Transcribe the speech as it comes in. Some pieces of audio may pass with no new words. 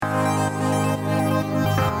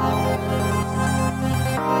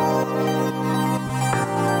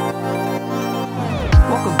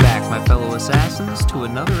to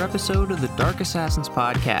another episode of the Dark Assassins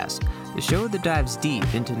Podcast, the show that dives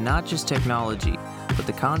deep into not just technology, but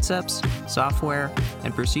the concepts, software,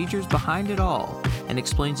 and procedures behind it all, and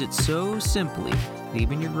explains it so simply that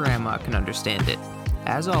even your grandma can understand it.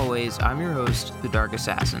 As always, I'm your host, the Dark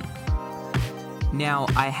Assassin. Now,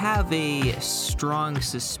 I have a strong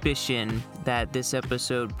suspicion that this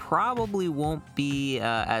episode probably won't be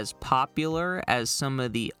as popular as some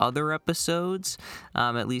of the other episodes,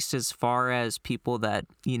 at least as far as people that,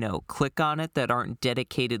 click on it that aren't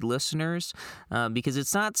dedicated listeners, because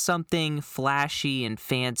it's not something flashy and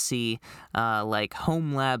fancy like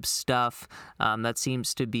home lab stuff. That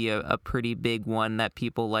seems to be a pretty big one that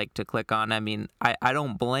people like to click on. I mean, I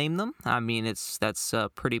don't blame them. I mean, that's a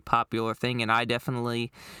pretty popular thing, and I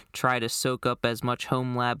definitely try to soak up as much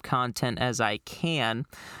home lab content as I can.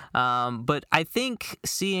 But I think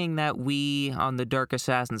seeing that we on the Dark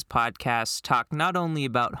Assassins podcast talk not only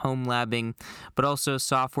about home labbing, but also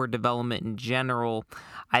software development in general,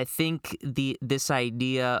 I think this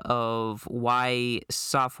idea of why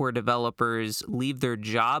software developers leave their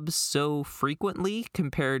jobs so frequently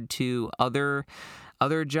compared to other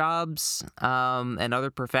jobs and other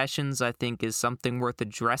professions, I think is something worth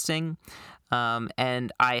addressing.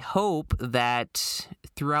 And I hope that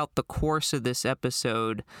throughout the course of this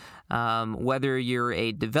episode, whether you're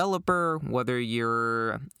a developer, whether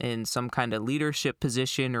you're in some kind of leadership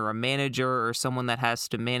position or a manager or someone that has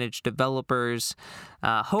to manage developers,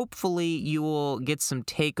 hopefully you will get some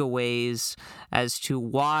takeaways as to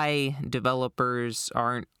why developers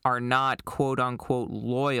are not quote-unquote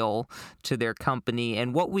loyal to their company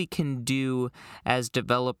and what we can do as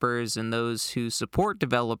developers and those who support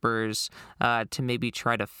developers to maybe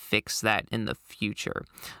try to fix that in the future.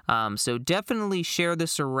 So definitely share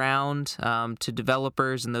this around to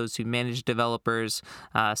developers and those who manage developers,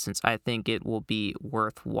 since I think it will be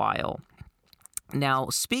worthwhile. Now,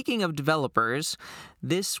 speaking of developers,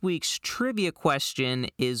 this week's trivia question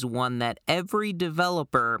is one that every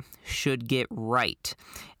developer should get right,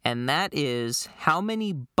 and that is, how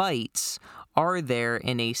many bytes are there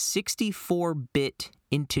in a 64-bit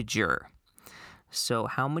integer? So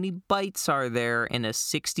how many bytes are there in a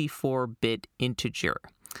 64-bit integer?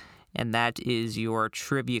 And that is your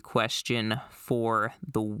trivia question for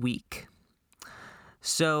the week.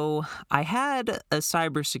 So I had a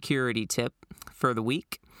cybersecurity tip for the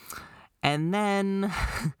week, and then,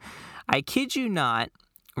 I kid you not,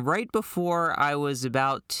 right before I was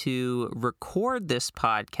about to record this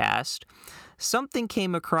podcast, something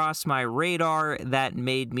came across my radar that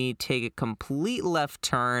made me take a complete left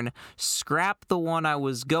turn, scrap the one I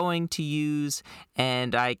was going to use,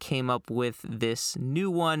 and I came up with this new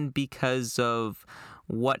one because of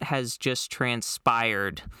what has just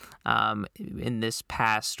transpired in this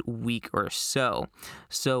past week or so.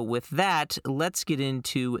 So with that, let's get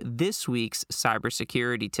into this week's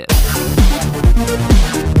cybersecurity tip.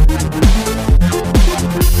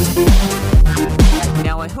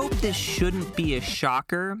 Now, I hope this shouldn't be a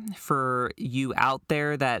shocker for you out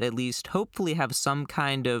there that at least hopefully have some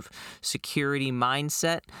kind of security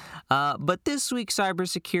mindset. But this week's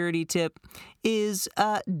cybersecurity tip is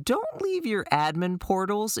don't leave your admin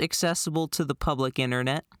portals accessible to the public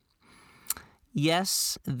internet.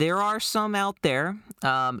 Yes, there are some out there.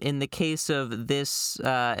 In the case of this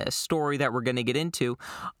story that we're going to get into,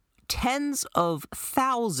 tens of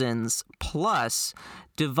thousands plus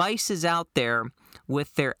devices out there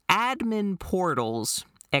with their admin portals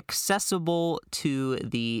accessible to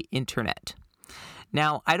the internet.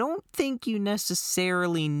 Now, I don't think you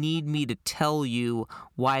necessarily need me to tell you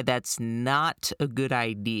why that's not a good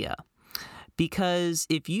idea. Because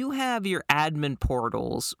if you have your admin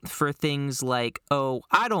portals for things like,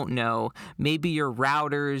 maybe your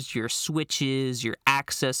routers, your switches, your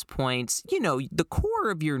access points, the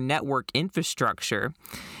core of your network infrastructure,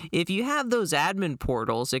 if you have those admin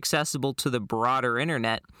portals accessible to the broader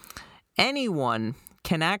internet, anyone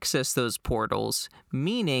can access those portals,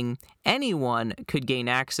 meaning anyone could gain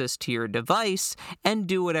access to your device and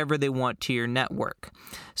do whatever they want to your network.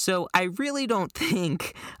 So I really don't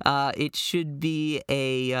think it should be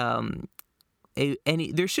there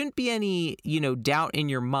shouldn't be any, doubt in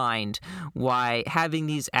your mind why having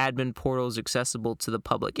these admin portals accessible to the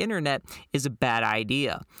public internet is a bad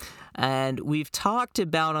idea. And we've talked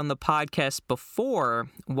about on the podcast before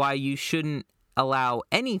why you shouldn't allow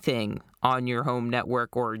anything on your home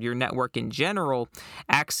network or your network in general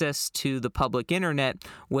access to the public internet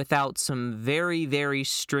without some very, very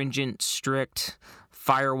stringent, strict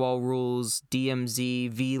firewall rules,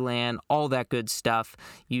 DMZ, VLAN, all that good stuff.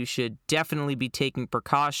 You should definitely be taking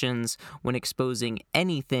precautions when exposing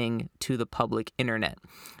anything to the public internet.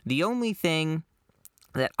 The only thing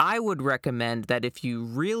that I would recommend that if you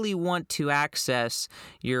really want to access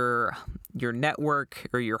your network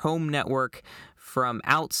or your home network from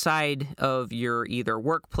outside of your either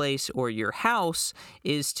workplace or your house,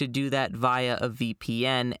 is to do that via a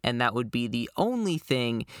VPN, and that would be the only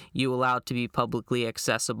thing you allow to be publicly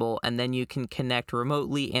accessible, and then you can connect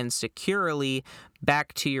remotely and securely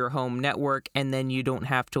back to your home network, and then you don't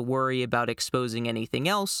have to worry about exposing anything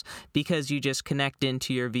else because you just connect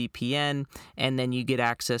into your VPN, and then you get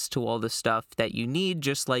access to all the stuff that you need,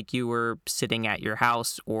 just like you were sitting at your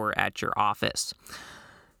house or at your office.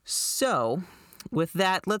 So, with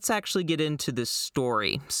that, let's actually get into this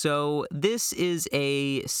story. So this is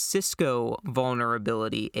a Cisco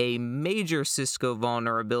vulnerability, a major Cisco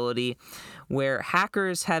vulnerability, where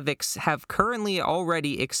hackers have currently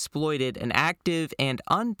already exploited an active and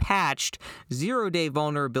unpatched zero-day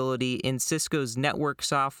vulnerability in Cisco's network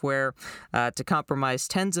software to compromise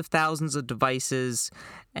tens of thousands of devices.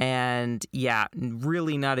 And yeah,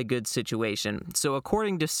 really not a good situation. So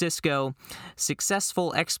according to Cisco,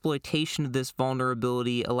 successful exploitation of this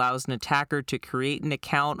vulnerability allows an attacker to create an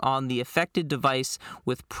account on the affected device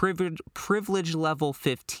with privilege level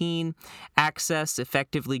 15 access,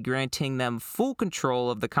 effectively granting them full control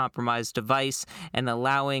of the compromised device and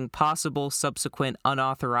allowing possible subsequent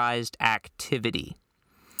unauthorized activity.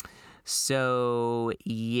 So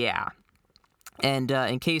yeah. And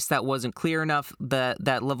in case that wasn't clear enough,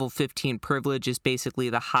 that level 15 privilege is basically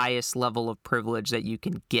the highest level of privilege that you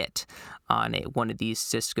can get on one of these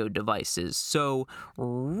Cisco devices. So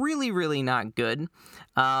really, really not good.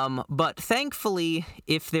 But thankfully,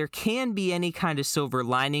 if there can be any kind of silver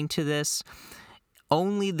lining to this,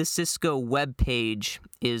 only the Cisco web page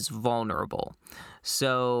is vulnerable.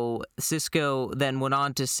 So Cisco then went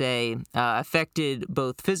on to say, affected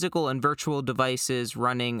both physical and virtual devices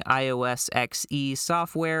running iOS XE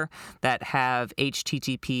software that have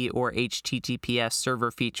HTTP or HTTPS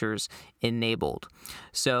server features enabled.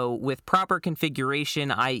 So with proper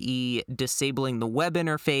configuration, i.e. disabling the web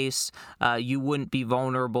interface, you wouldn't be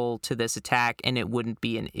vulnerable to this attack and it wouldn't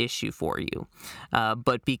be an issue for you.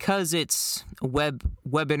 But because it's web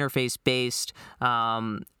interface based,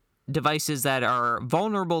 devices that are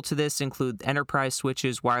vulnerable to this include enterprise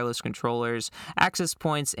switches, wireless controllers, access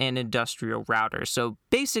points, and industrial routers. So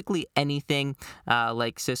basically anything,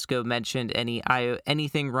 like Cisco mentioned,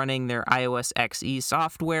 anything running their iOS XE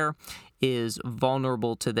software is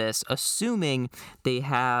vulnerable to this, assuming they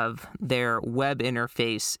have their web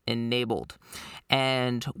interface enabled.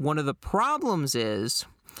 And one of the problems is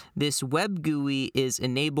this web GUI is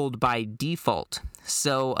enabled by default.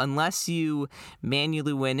 So unless you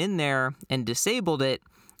manually went in there and disabled it,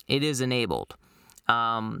 it is enabled.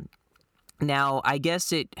 Now, I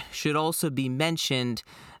guess it should also be mentioned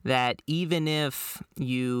that even if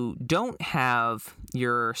you don't have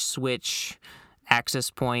your switch,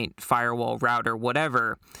 access point, firewall, router,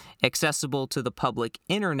 whatever, accessible to the public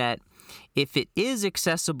internet, if it is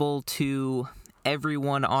accessible to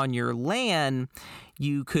everyone on your LAN,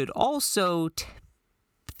 you could also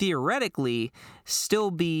theoretically still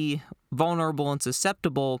be vulnerable and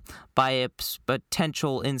susceptible by a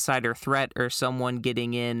potential insider threat or someone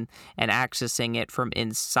getting in and accessing it from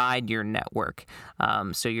inside your network.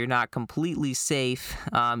 So you're not completely safe,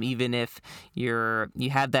 even if you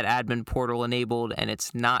have that admin portal enabled and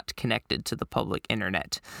it's not connected to the public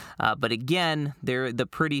internet. But again, the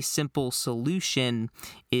pretty simple solution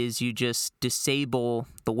is you just disable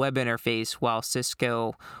the web interface while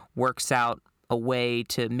Cisco works out a way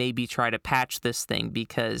to maybe try to patch this thing,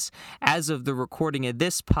 because as of the recording of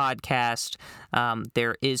this podcast,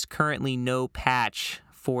 there is currently no patch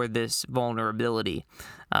for this vulnerability.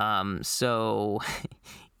 So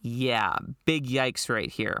yeah, big yikes right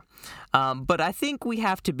here. But I think we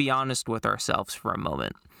have to be honest with ourselves for a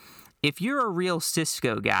moment. If you're a real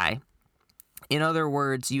Cisco guy, in other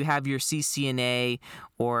words, you have your CCNA,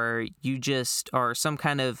 or you just are some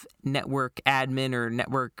kind of network admin or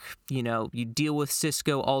network, you deal with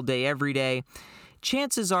Cisco all day, every day,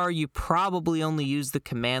 chances are you probably only use the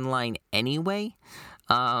command line anyway.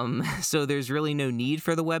 So there's really no need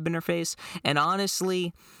for the web interface. And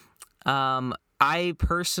honestly, I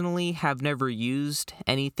personally have never used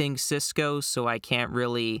anything Cisco, so I can't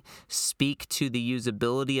really speak to the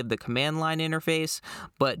usability of the command line interface,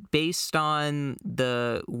 but based on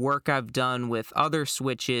the work I've done with other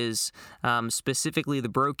switches, specifically the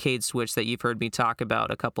Brocade switch that you've heard me talk about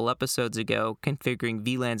a couple episodes ago, configuring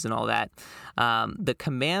VLANs and all that, the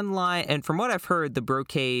command line, and from what I've heard, the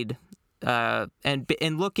Brocade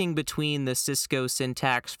and looking between the Cisco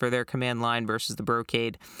syntax for their command line versus the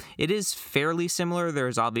Brocade, it is fairly similar.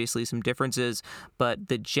 There's obviously some differences, but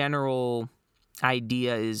the general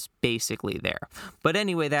idea is basically there. But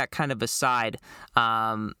anyway, that kind of aside,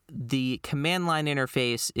 the command line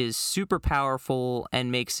interface is super powerful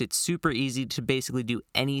and makes it super easy to basically do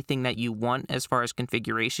anything that you want as far as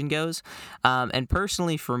configuration goes. And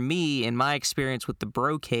personally, for me, in my experience with the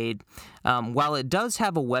Brocade, while it does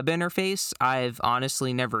have a web interface, I've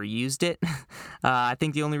honestly never used it. I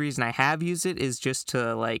think the only reason I have used it is just to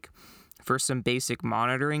for some basic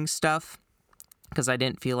monitoring stuff, because I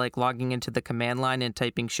didn't feel like logging into the command line and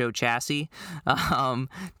typing show chassis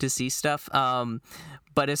to see stuff.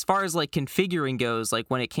 But as far as configuring goes,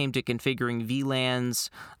 when it came to configuring VLANs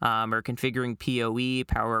or configuring PoE,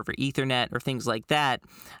 power over Ethernet, or things like that,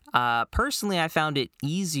 personally I found it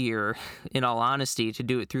easier, in all honesty, to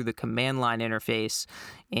do it through the command line interface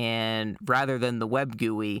and rather than the web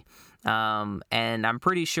GUI. And I'm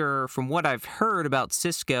pretty sure from what I've heard about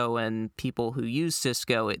Cisco and people who use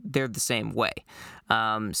Cisco, they're the same way.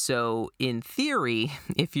 So in theory,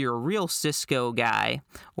 if you're a real Cisco guy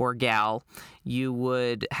or gal, you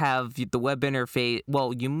would have the web interface.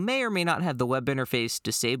 Well, you may or may not have the web interface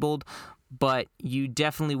disabled, but you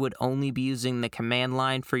definitely would only be using the command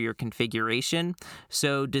line for your configuration.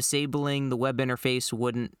 So disabling the web interface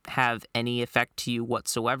wouldn't have any effect to you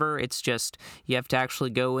whatsoever. It's just you have to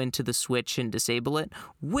actually go into the switch and disable it,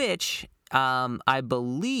 which I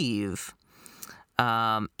believe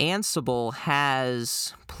Ansible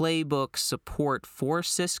has playbook support for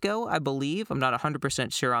Cisco, I believe. I'm not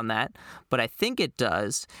 100% sure on that, but I think it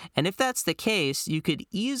does. And if that's the case, you could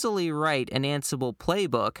easily write an Ansible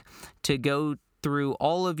playbook to go through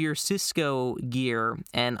all of your Cisco gear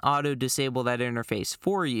and auto-disable that interface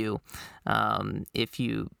for you if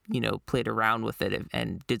you played around with it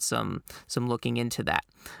and did some looking into that.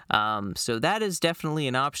 So that is definitely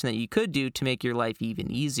an option that you could do to make your life even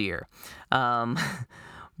easier.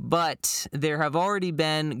 But there have already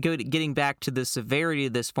been, getting back to the severity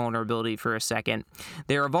of this vulnerability for a second,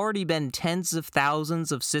 there have already been tens of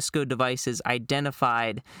thousands of Cisco devices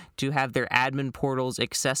identified to have their admin portals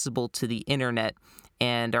accessible to the internet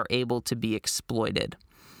and are able to be exploited.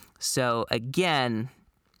 So again,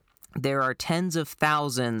 there are tens of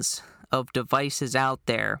thousands of devices out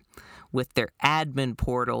there with their admin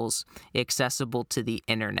portals accessible to the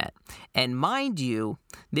internet. And mind you,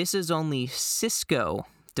 this is only Cisco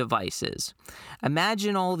devices.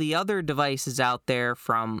 Imagine all the other devices out there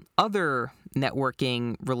from other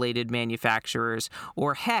networking related manufacturers,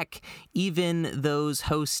 or heck, even those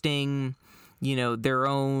hosting their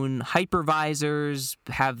own hypervisors,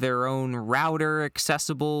 have their own router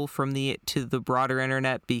accessible to the broader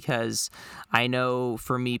internet, because I know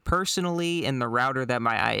for me personally, in the router that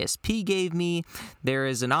my ISP gave me, there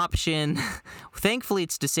is an option. Thankfully,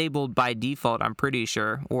 it's disabled by default, I'm pretty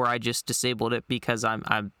sure, or I just disabled it because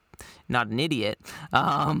I'm not an idiot.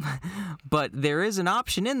 But there is an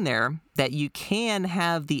option in there that you can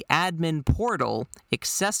have the admin portal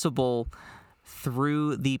accessible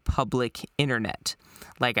through the public internet.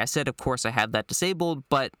 Like I said, of course, I have that disabled,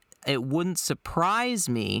 but it wouldn't surprise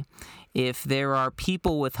me if there are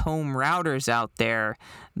people with home routers out there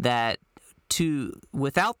that,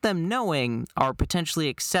 without them knowing, are potentially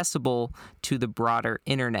accessible to the broader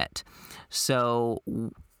internet. So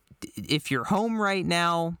if you're home right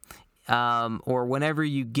now, or whenever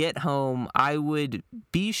you get home, I would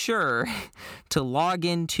be sure to log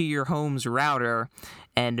into your home's router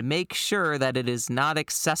and make sure that it is not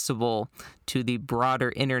accessible to the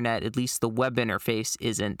broader internet, at least the web interface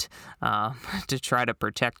isn't, to try to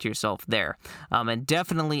protect yourself there. And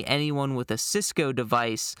definitely anyone with a Cisco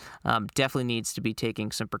device definitely needs to be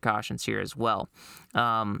taking some precautions here as well.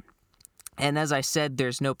 And as I said,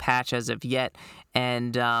 there's no patch as of yet,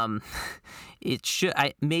 and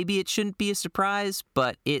maybe it shouldn't be a surprise,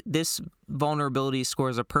 but this vulnerability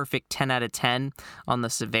scores a perfect 10 out of 10 on the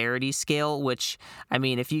severity scale, which, I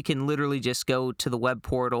mean, if you can literally just go to the web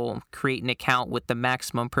portal, create an account with the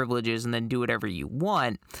maximum privileges, and then do whatever you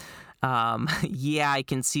want, I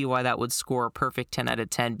can see why that would score a perfect 10 out of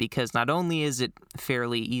 10, because not only is it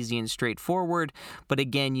fairly easy and straightforward, but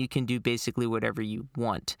again, you can do basically whatever you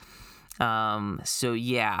want. Going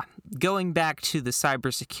back to the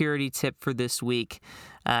cybersecurity tip for this week,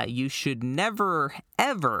 you should never,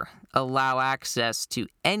 ever allow access to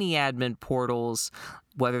any admin portals,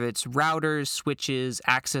 whether it's routers, switches,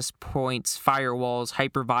 access points, firewalls,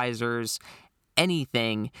 hypervisors,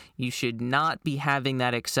 anything. You should not be having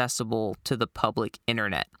that accessible to the public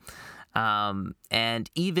internet. And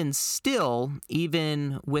even still,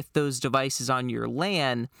 even with those devices on your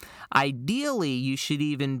LAN, ideally you should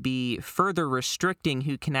even be further restricting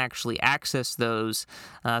who can actually access those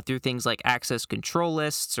through things like access control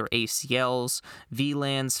lists or ACLs,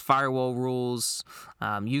 VLANs, firewall rules,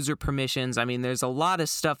 user permissions. I mean, there's a lot of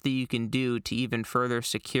stuff that you can do to even further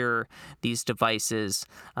secure these devices.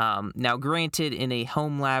 Now, granted, in a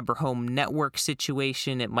home lab or home network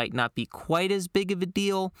situation, it might not be quite as big of a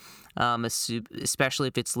deal, especially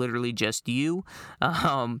if it's literally just you.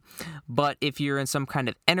 But if you're in some kind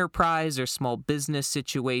of enterprise or small business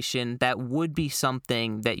situation, that would be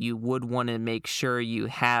something that you would want to make sure you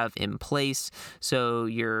have in place. So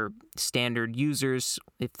your standard users,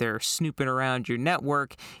 if they're snooping around your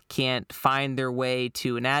network, can't find their way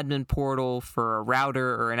to an admin portal for a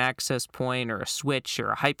router or an access point or a switch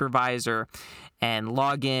or a hypervisor and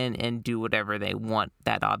log in and do whatever they want.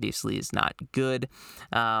 That obviously is not good.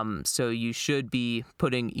 So you should be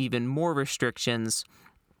putting even more restrictions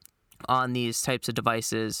on these types of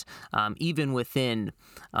devices, even within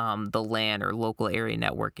the LAN or local area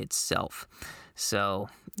network itself. So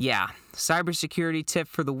yeah, cybersecurity tip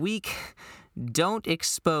for the week: don't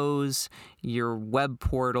expose your web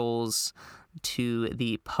portals to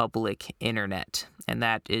the public internet. And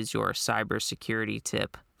that is your cybersecurity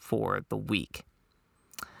tip for the week.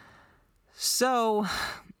 So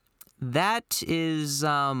that is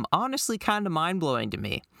honestly kind of mind-blowing to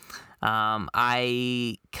me.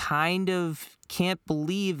 I kind of can't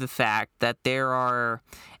believe the fact that there are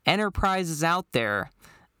enterprises out there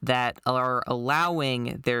that are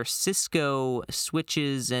allowing their Cisco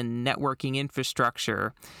switches and networking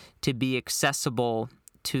infrastructure to be accessible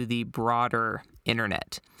to the broader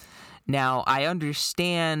internet. Now, I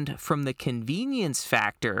understand from the convenience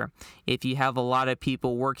factor, if you have a lot of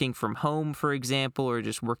people working from home, for example, or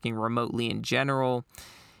just working remotely in general,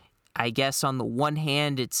 I guess on the one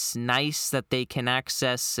hand, it's nice that they can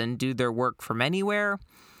access and do their work from anywhere.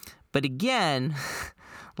 But again,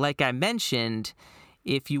 like I mentioned,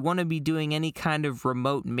 if you want to be doing any kind of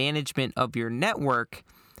remote management of your network,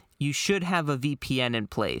 you should have a VPN in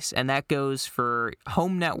place. And that goes for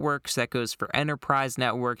home networks, that goes for enterprise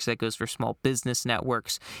networks, that goes for small business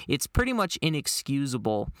networks. It's pretty much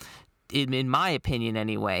inexcusable, in my opinion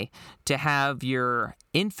anyway, to have your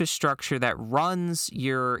infrastructure that runs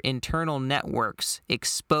your internal networks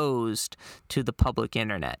exposed to the public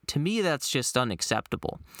internet. To me, that's just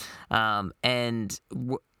unacceptable.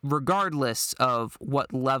 Regardless of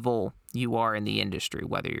what level you are in the industry,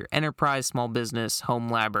 whether you're enterprise, small business, home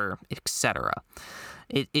labber, etc.,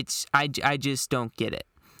 I just don't get it.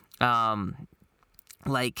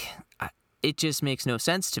 It just makes no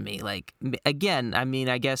sense to me. Like, again, I mean,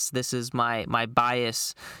 I guess this is my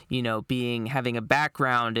bias, having a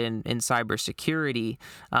background in cybersecurity,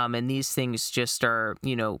 and these things just are,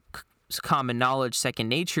 common knowledge, second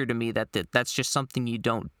nature to me, that's just something you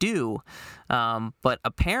don't do. But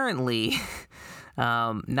apparently,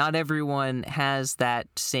 not everyone has that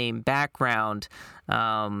same background.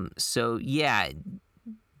 So yeah,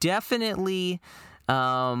 definitely.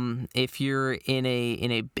 If you're in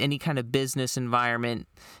any kind of business environment,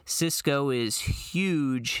 Cisco is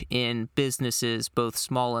huge in businesses, both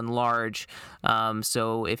small and large.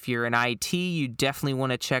 So if you're in IT, you definitely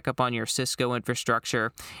want to check up on your Cisco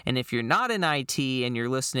infrastructure. And if you're not in IT and you're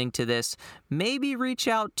listening to this, maybe reach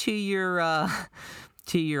out to your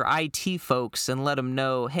IT folks and let them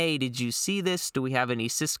know, hey, did you see this? Do we have any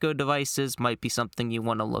Cisco devices? Might be something you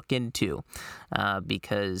want to look into,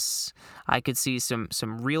 because I could see some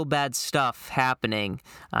real bad stuff happening,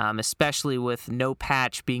 especially with no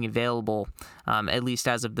patch being available, at least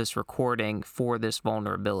as of this recording, for this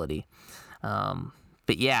vulnerability.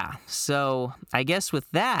 But yeah, so I guess with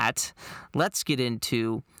that, let's get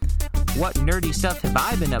into what nerdy stuff have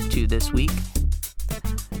I been up to this week.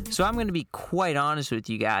 So I'm going to be quite honest with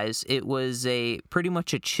you guys. It was pretty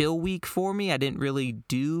much a chill week for me. I didn't really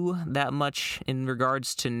do that much in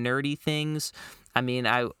regards to nerdy things. I mean,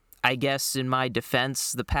 I guess in my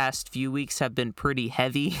defense, the past few weeks have been pretty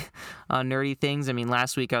heavy on nerdy things. I mean,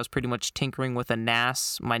 last week I was pretty much tinkering with a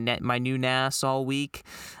NAS, my new NAS all week.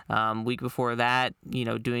 Week before that,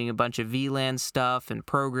 doing a bunch of VLAN stuff and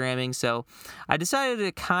programming. So I decided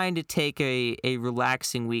to kind of take a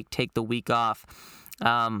relaxing week, take the week off.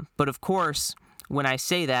 But of course, when I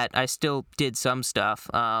say that, I still did some stuff.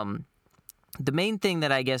 The main thing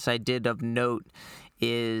that I guess I did of note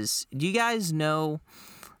is, do you guys know,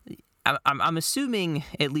 I'm assuming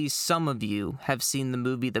at least some of you have seen the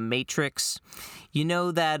movie The Matrix. You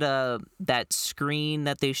know that screen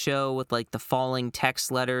that they show with like the falling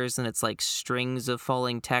text letters, and it's like strings of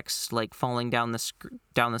falling text like falling down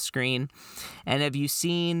the screen. And have you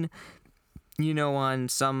seen, on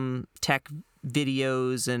some tech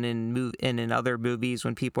videos and in other movies,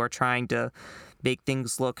 when people are trying to make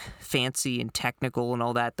things look fancy and technical and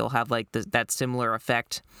all that, they'll have like that similar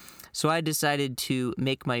effect. So I decided to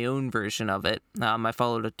make my own version of it. I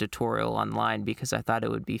followed a tutorial online because I thought it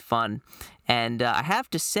would be fun. And I have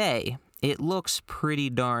to say, it looks pretty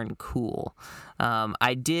darn cool.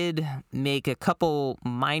 I did make a couple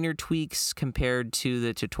minor tweaks compared to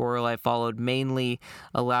the tutorial I followed, mainly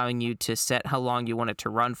allowing you to set how long you want it to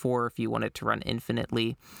run for, if you want it to run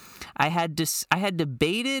infinitely. I had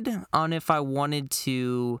debated on if I wanted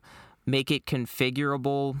to make it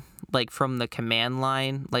configurable, like from the command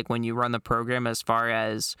line, like when you run the program, as far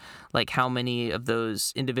as like how many of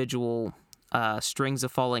those individual strings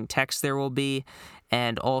of falling text there will be,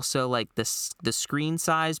 and also like the screen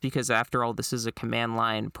size, because after all, this is a command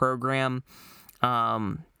line program.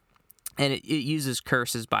 And it uses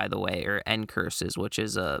curses, by the way, or end curses, which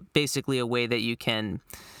is basically a way that you can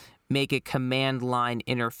make a command line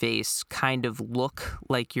interface kind of look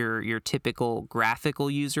like your typical graphical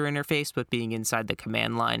user interface, but being inside the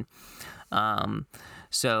command line.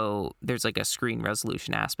 So there's like a screen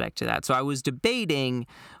resolution aspect to that. So I was debating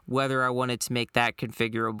whether I wanted to make that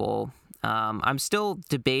configurable. I'm still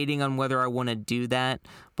debating on whether I want to do that,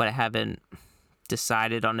 but I haven't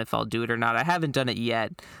decided on if I'll do it or not. I haven't done it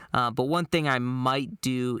yet, but one thing I might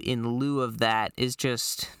do in lieu of that is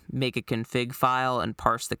just make a config file and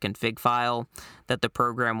parse the config file that the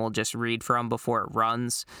program will just read from before it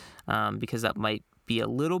runs, because that might be a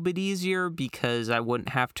little bit easier, because I wouldn't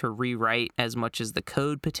have to rewrite as much as the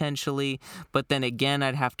code potentially, but then again,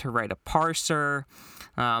 I'd have to write a parser.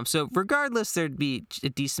 So regardless, there'd be a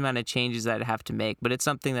decent amount of changes that I'd have to make, but it's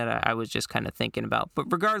something that I was just kind of thinking about. But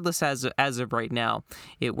regardless, as of right now,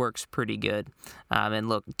 it works pretty good.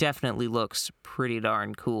 And definitely looks pretty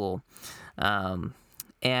darn cool.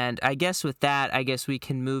 And I guess with that, we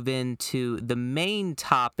can move into the main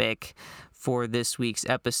topic for this week's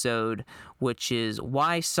episode, which is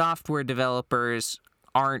why software developers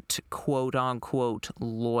aren't quote-unquote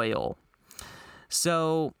loyal.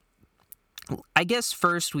 So I guess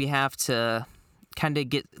first we have to kind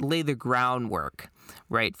of lay the groundwork,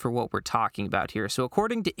 right, for what we're talking about here. So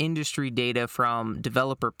according to industry data from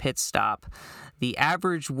Developer Pitstop, the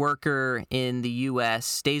average worker in the U.S.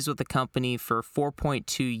 stays with the company for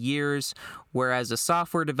 4.2 years, whereas a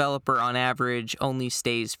software developer on average only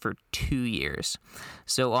stays for 2 years.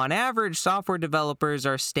 So on average, software developers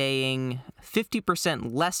are staying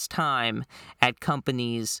 50% less time at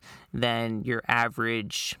companies than your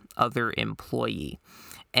average other employee.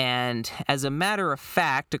 And as a matter of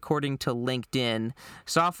fact, according to LinkedIn,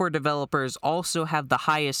 software developers also have the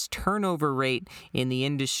highest turnover rate in the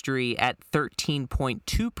industry at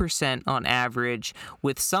 13.2% on average,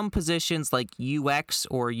 with some positions like UX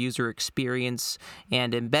or user experience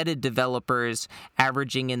and embedded developers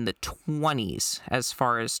averaging in the 20s as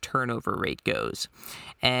far as turnover rate goes.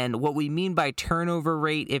 And what we mean by turnover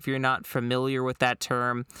rate, if you're not familiar with that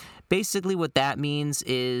term, basically what that means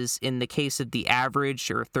is, in the case of the average,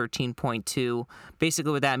 or 13.2,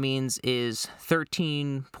 basically what that means is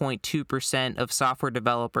 13.2% of software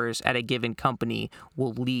developers at a given company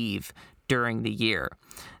will leave during the year.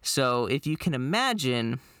 So if you can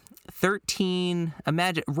imagine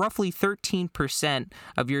roughly 13%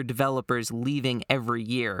 of your developers leaving every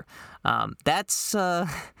year. That's a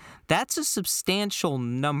substantial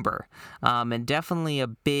number, and definitely a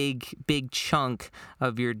big chunk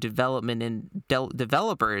of your development and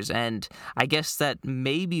developers. And I guess that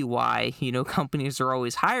may be why, companies are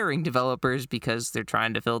always hiring developers, because they're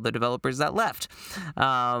trying to fill the developers that left.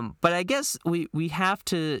 But I guess we have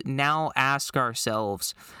to now ask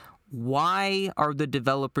ourselves, why are the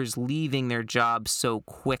developers leaving their jobs so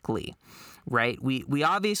quickly, right? We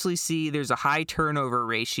obviously see there's a high turnover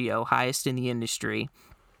ratio, highest in the industry,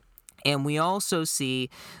 and we also see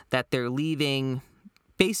that they're leaving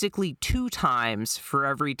basically 2 times for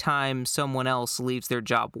every time someone else leaves their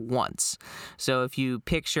job once. So if you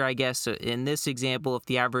picture, I guess, in this example, if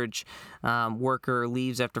the average worker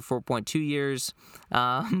leaves after 4.2 years,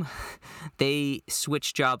 they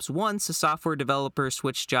switch jobs once. A software developer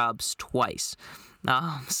switched jobs twice.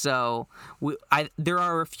 So there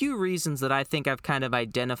are a few reasons that I think I've kind of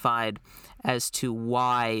identified as to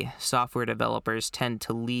why software developers tend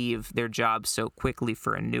to leave their jobs so quickly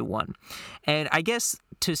for a new one. And I guess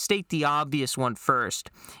to state the obvious one first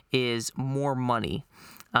is more money.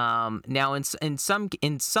 Now, in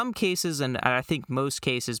some cases, and I think most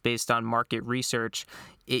cases, based on market research,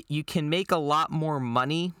 you can make a lot more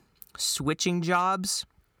money switching jobs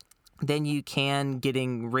than you can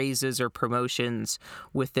getting raises or promotions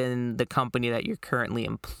within the company that you're currently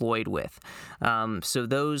employed with. So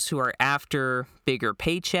those who are after bigger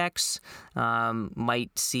paychecks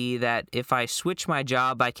might see that if I switch my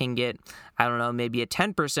job, I can get, I don't know, maybe a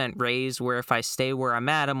 10% raise, where if I stay where I'm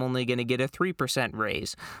at, I'm only going to get a 3%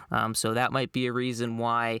 raise. So that might be a reason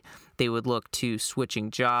why they would look to switching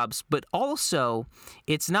jobs. But also,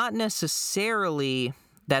 it's not necessarily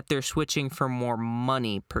that they're switching for more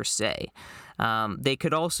money per se. They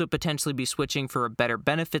could also potentially be switching for a better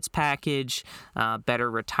benefits package, better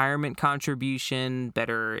retirement contribution,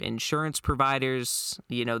 better insurance providers.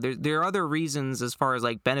 There are other reasons as far as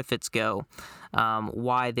like benefits go,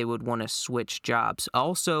 why they would want to switch jobs.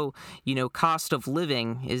 Also, cost of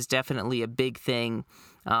living is definitely a big thing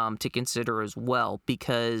to consider as well,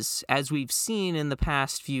 because as we've seen in the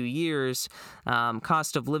past few years,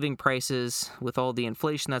 cost of living prices with all the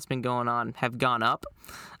inflation that's been going on have gone up.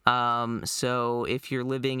 So if you're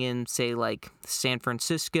living in, say, like San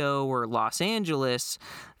Francisco or Los Angeles,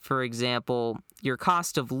 for example, your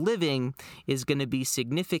cost of living is going to be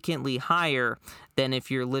significantly higher than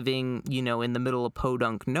if you're living, in the middle of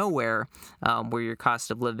podunk nowhere, where your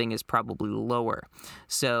cost of living is probably lower.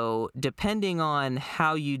 So depending on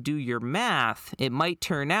how you do your math, it might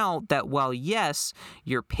turn out that while, yes,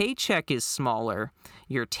 your paycheck is smaller,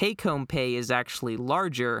 your take-home pay is actually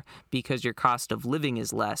larger because your cost of living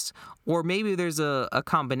is less. Or maybe there's a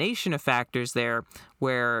combination of factors there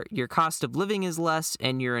where your cost of living is less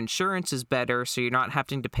and your insurance is better, so you're not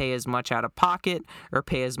having to pay as much out of pocket or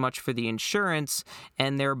pay as much for the insurance,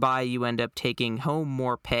 and thereby you end up taking home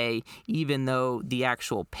more pay even though the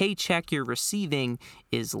actual paycheck you're receiving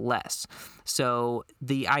is less. So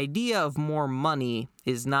the idea of more money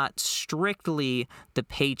is not strictly the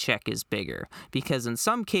paycheck is bigger, because in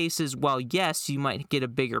some cases, while yes, you might get a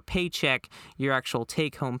bigger paycheck, your actual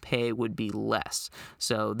take-home pay would be less.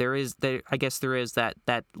 So there is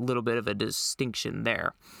that little bit of a distinction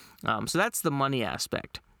there. So that's the money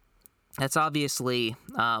aspect. That's obviously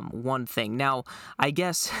one thing. Now, I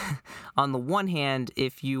guess on the one hand,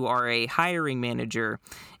 if you are a hiring manager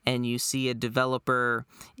and you see a developer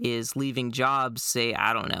is leaving jobs, say,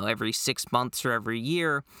 I don't know, every 6 months or every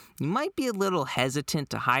year, you might be a little hesitant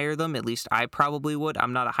to hire them. At least I probably would.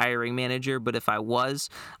 I'm not a hiring manager, but if I was,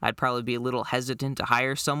 I'd probably be a little hesitant to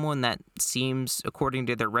hire someone that seems, according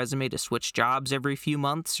to their resume, to switch jobs every few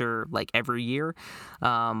months or like every year.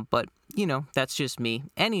 But that's just me.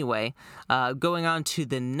 Anyway, going on to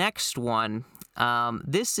the next one.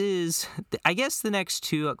 This is, I guess the next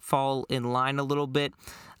two fall in line a little bit,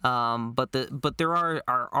 but there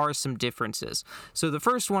are some differences. So the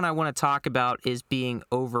first one I want to talk about is being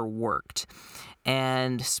overworked,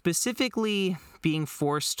 and specifically being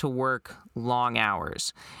forced to work long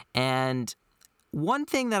hours. And one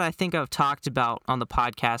thing that I think I've talked about on the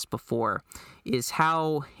podcast before is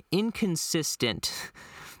how inconsistent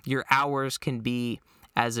your hours can be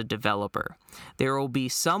as a developer. There will be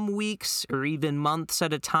some weeks or even months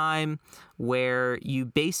at a time where you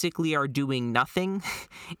basically are doing nothing,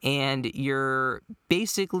 and your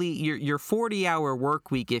 40-hour work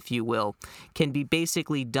week, if you will, can be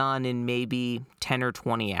basically done in maybe 10 or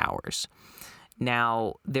 20 hours.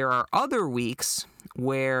 Now, there are other weeks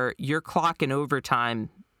where you're clocking overtime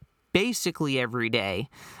basically every day,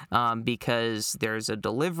 because there's a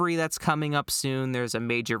delivery that's coming up soon, there's a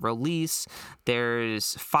major release,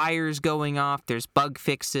 there's fires going off, there's bug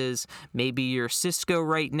fixes, maybe you're Cisco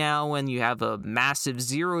right now and you have a massive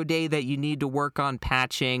 0 day that you need to work on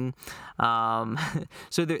patching.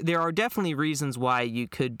 So there are definitely reasons why you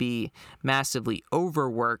could be massively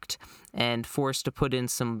overworked and forced to put in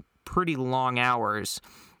some pretty long hours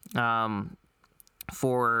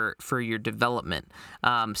for your development.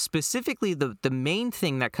 Specifically, the main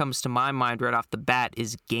thing that comes to my mind right off the bat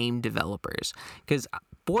is game developers. Because,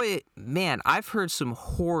 I've heard some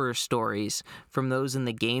horror stories from those in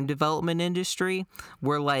the game development industry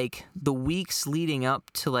where, like, the weeks leading up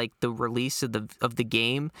to, like, the release of the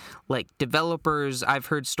game, like, developers, I've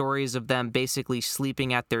heard stories of them basically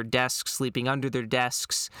sleeping at their desks, sleeping under their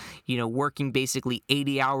desks, working basically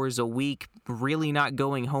 80 hours a week, really not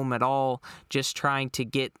going home at all, just trying to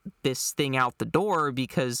get this thing out the door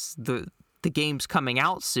because the game's coming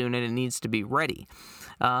out soon and it needs to be ready.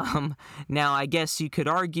 Now, I guess you could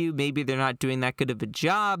argue maybe they're not doing that good of a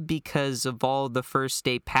job because of all the first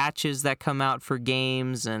day patches that come out for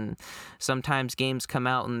games, and sometimes games come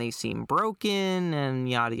out and they seem broken and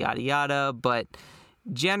yada, yada, yada. But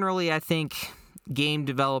generally, I think game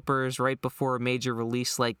developers right before a major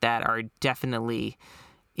release like that are definitely,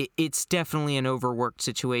 it's definitely an overworked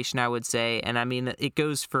situation, I would say. And I mean, it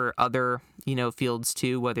goes for other, fields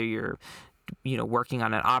too, whether you're, working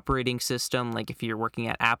on an operating system, like if you're working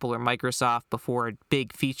at Apple or Microsoft before a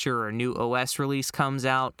big feature or a new OS release comes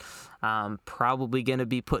out, probably going to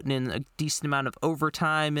be putting in a decent amount of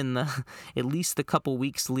overtime in the at least the couple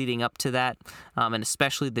weeks leading up to that, and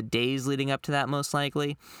especially the days leading up to that, most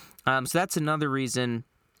likely. So that's another reason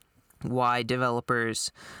why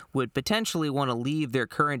developers would potentially want to leave their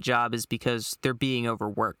current job, is because they're being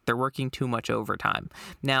overworked. They're working too much overtime.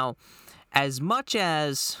 Now, as much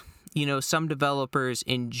as some developers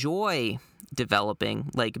enjoy developing,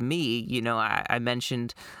 like me, I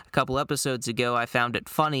mentioned a couple episodes ago, I found it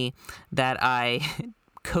funny that I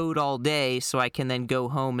code all day so I can then go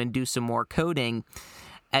home and do some more coding.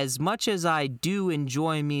 As much as I do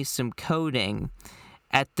enjoy me some coding,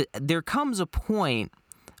 there comes a point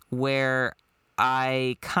where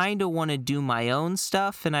I kind of want to do my own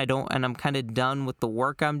stuff, and I'm kind of done with the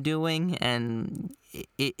work I'm doing, and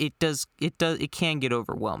it can get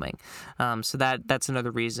overwhelming. So that's another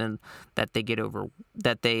reason that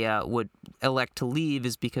they would elect to leave,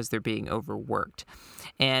 is because they're being overworked.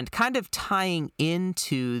 And kind of tying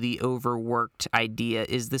into the overworked idea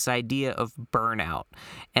is this idea of burnout.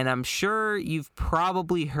 And I'm sure you've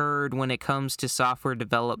probably heard, when it comes to software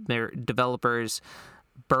developers,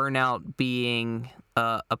 burnout being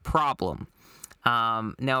a problem.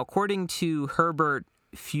 Now, according to Herbert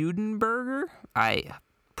Freudenberger, I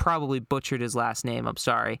probably butchered his last name, I'm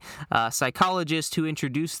sorry, a psychologist who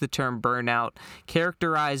introduced the term burnout,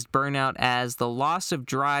 characterized burnout as the loss of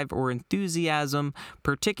drive or enthusiasm,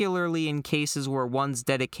 particularly in cases where one's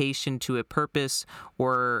dedication to a purpose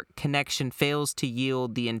or connection fails to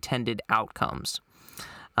yield the intended outcomes.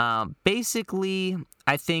 Basically,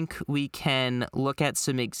 I think we can look at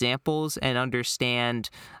some examples and understand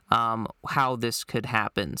how this could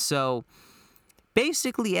happen. So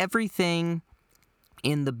basically, everything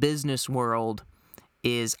in the business world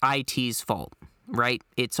is IT's fault, right?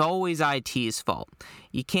 It's always IT's fault.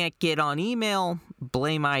 You can't get on email,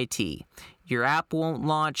 blame IT. Your app won't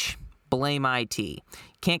launch, blame IT.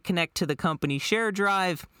 Can't connect to the company share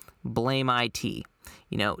drive, blame IT.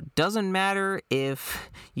 Doesn't matter if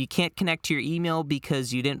you can't connect to your email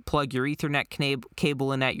because you didn't plug your Ethernet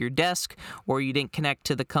cable in at your desk, or you didn't connect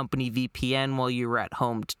to the company VPN while you were at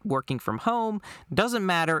home working from home. Doesn't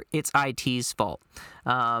matter. It's IT's fault.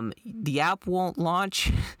 The app won't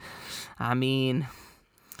launch. I mean,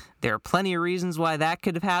 there are plenty of reasons why that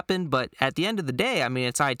could have happened, but at the end of the day, I mean,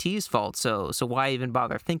 it's IT's fault, so why even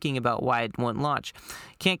bother thinking about why it won't launch?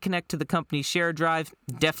 Can't connect to the company's share drive,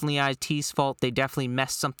 definitely IT's fault. They definitely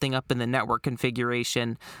messed something up in the network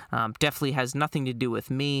configuration. Definitely has nothing to do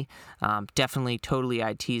with me. Definitely totally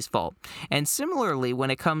IT's fault. And similarly,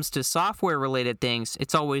 when it comes to software-related things,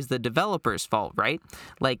 it's always the developer's fault, right?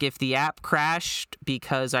 Like if the app crashed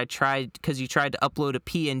because you tried to upload a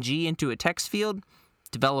PNG into a text field,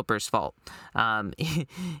 developer's fault.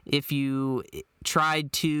 If you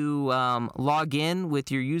tried to log in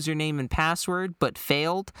with your username and password but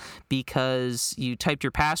failed because you typed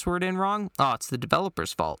your password in wrong, it's the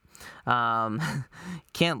developer's fault.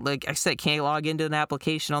 Can't log into an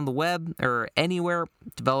application on the web or anywhere,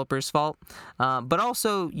 developer's fault. But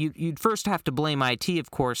also, you'd first have to blame IT,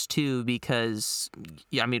 of course, too, because,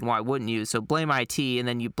 why wouldn't you? So blame IT, and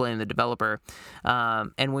then you blame the developer.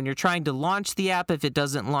 And when you're trying to launch the app, if it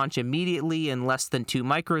doesn't launch immediately in less than 2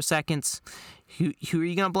 microseconds, who are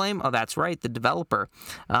you going to blame? Oh, that's right, the developer.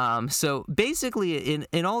 So basically,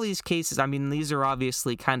 in all these cases, these are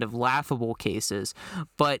obviously kind of laughable cases,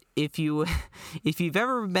 but if you've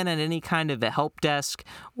ever been at any kind of a help desk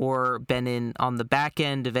or been on the back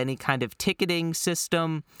end of any kind of ticketing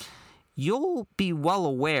system, you'll be well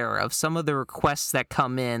aware of some of the requests that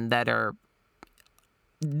come in that are,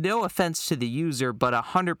 no offense to the user, but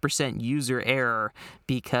 100% user error,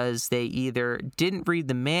 because they either didn't read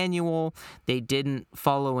the manual, they didn't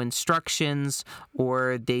follow instructions,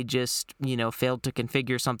 or they just, failed to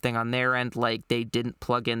configure something on their end, like they didn't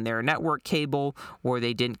plug in their network cable, or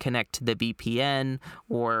they didn't connect to the VPN,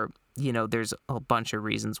 or, there's a bunch of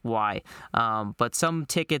reasons why. But some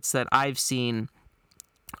tickets that I've seen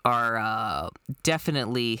are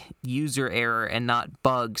definitely user error and not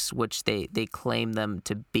bugs, which they claim them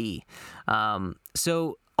to be.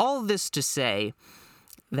 So all of this to say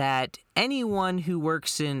that anyone who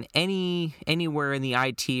works in anywhere in the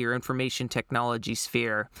IT or information technology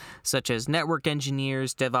sphere, such as network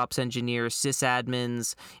engineers, DevOps engineers,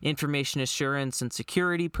 sysadmins, information assurance and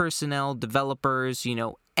security personnel, developers,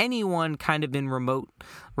 anyone kind of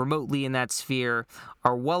remotely in that sphere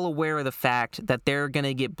are well aware of the fact that they're going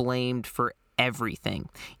to get blamed for everything,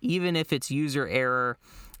 even if it's user error.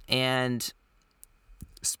 And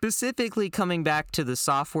specifically coming back to the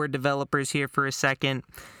software developers here for a second,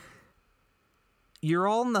 you're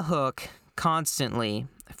on the hook constantly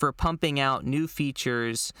for pumping out new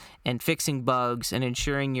features and fixing bugs and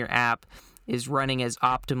ensuring your app is running as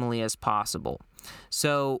optimally as possible.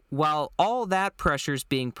 So while all that pressure is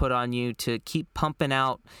being put on you to keep pumping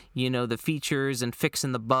out, the features and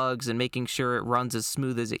fixing the bugs and making sure it runs as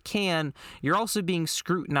smooth as it can, you're also being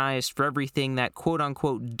scrutinized for everything that quote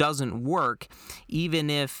unquote doesn't work, even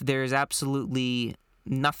if there's absolutely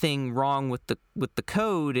nothing wrong with the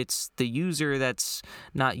code. It's the user that's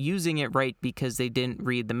not using it right because they didn't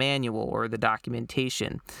read the manual or the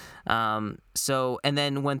documentation. And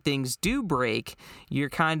then when things do break, you're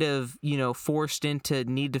kind of, forced into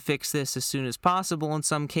need to fix this as soon as possible in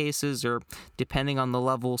some cases, or depending on the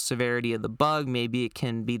level severity of the bug, maybe it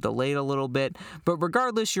can be delayed a little bit. But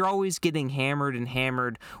regardless, you're always getting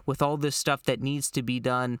hammered with all this stuff that needs to be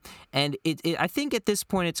done. And I think at this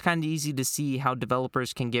point, it's kind of easy to see how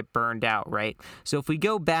developers can get burned out, right? So if we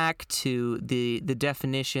go back to the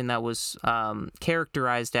definition that was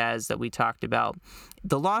characterized as that we talked about,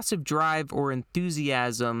 the loss of drive or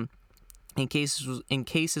enthusiasm in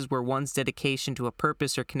cases where one's dedication to a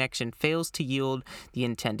purpose or connection fails to yield the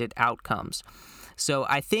intended outcomes. So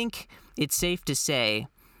I think it's safe to say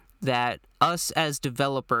that us as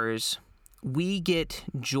developers, we get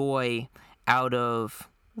joy out of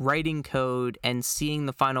writing code and seeing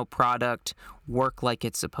the final product work like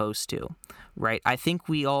it's supposed to, right? I think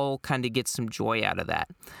we all kind of get some joy out of that.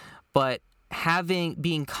 But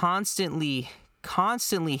being constantly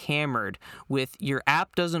hammered with your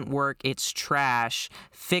app doesn't work, it's trash,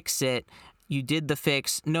 fix it, you did the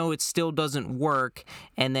fix, no, it still doesn't work,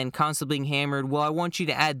 and then constantly being hammered, well, I want you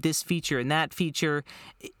to add this feature and that feature,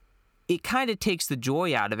 it kind of takes the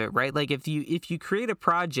joy out of it, right? Like if you create a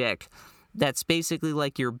project that's basically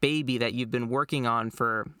like your baby that you've been working on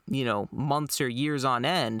for, months or years on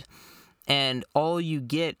end, and all you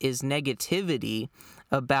get is negativity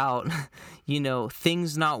about,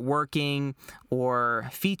 things not working or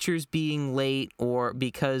features being late, or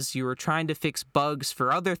because you were trying to fix bugs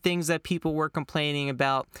for other things that people were complaining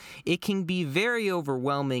about, it can be very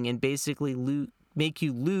overwhelming and basically make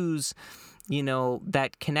you lose,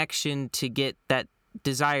 that connection to get that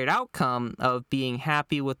desired outcome of being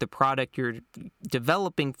happy with the product you're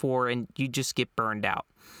developing for, and you just get burned out.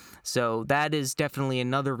 So that is definitely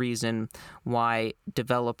another reason why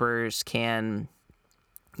developers can,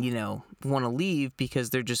 want to leave, because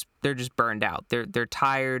they're just burned out. They're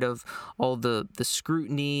tired of all the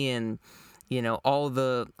scrutiny and, all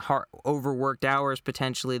the overworked hours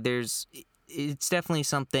potentially. It's definitely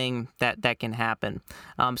something that can happen.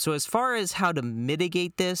 So as far as how to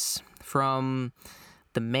mitigate this from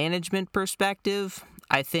the management perspective,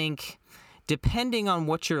 I think depending on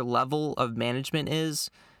what your level of management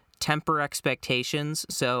is, temper expectations.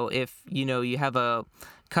 So if, you have a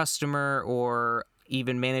customer or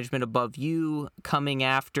even management above you coming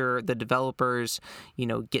after the developers,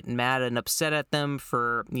 getting mad and upset at them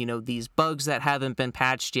for, these bugs that haven't been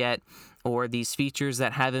patched yet, or these features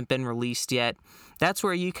that haven't been released yet, that's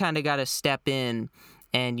where you kind of got to step in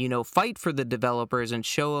and, fight for the developers and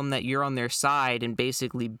show them that you're on their side, and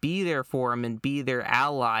basically be there for them and be their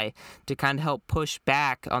ally to kind of help push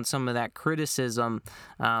back on some of that criticism,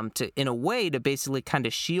 in a way to basically kind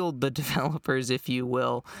of shield the developers, if you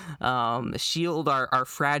will, shield our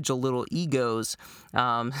fragile little egos,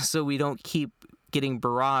 so we don't keep getting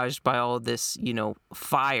barraged by all this,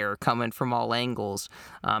 fire coming from all angles.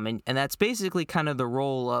 And that's basically kind of the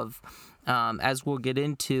role of, as we'll get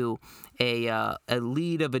into, a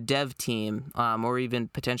lead of a dev team, or even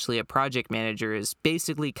potentially a project manager, is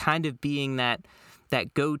basically kind of being that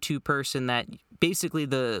go-to person, that basically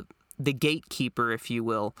the gatekeeper, if you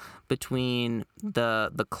will, between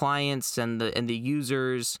the clients and the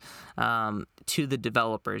users to the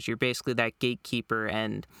developers. You're basically that gatekeeper,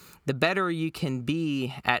 and the better you can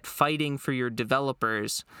be at fighting for your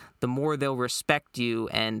developers, the more they'll respect you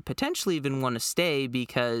and potentially even want to stay,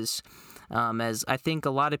 because as I think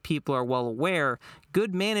a lot of people are well aware,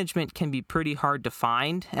 good management can be pretty hard to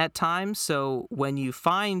find at times. So when you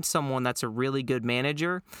find someone that's a really good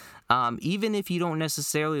manager, even if you don't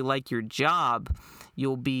necessarily like your job,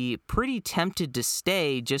 you'll be pretty tempted to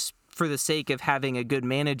stay just for the sake of having a good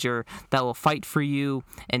manager that will fight for you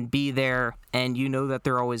and be there, and you know that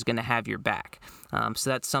they're always going to have your back. So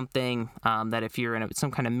that's something that if you're in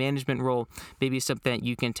some kind of management role, maybe something that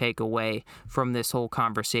you can take away from this whole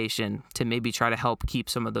conversation to maybe try to help keep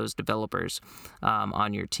some of those developers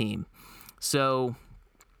on your team. So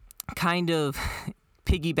kind of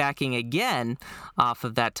piggybacking again off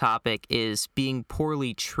of that topic is being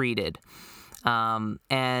poorly treated.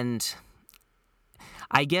 And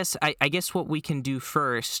I guess what we can do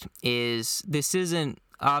first is, this isn't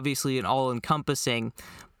obviously an all-encompassing,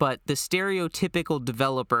 but the stereotypical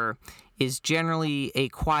developer is generally a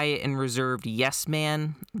quiet and reserved yes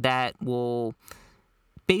man that will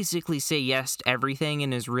basically say yes to everything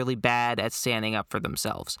and is really bad at standing up for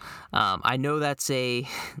themselves. I know that's a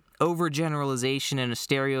overgeneralization and a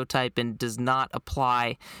stereotype and does not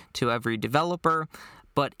apply to every developer,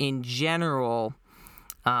 but in general,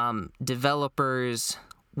 developers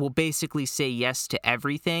will basically say yes to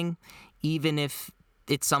everything, even if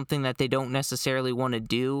it's something that they don't necessarily want to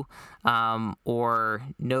do, or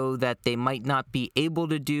know that they might not be able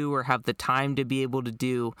to do or have the time to be able to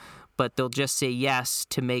do, but they'll just say yes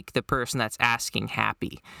to make the person that's asking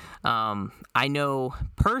happy. I know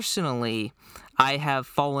personally, I have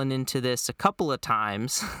fallen into this a couple of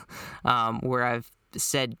times where I've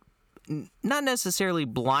said, not necessarily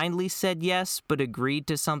blindly said yes, but agreed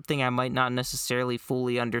to something I might not necessarily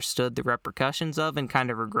fully understood the repercussions of and kind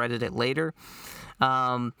of regretted it later.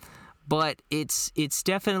 But it's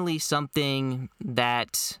definitely something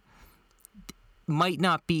that might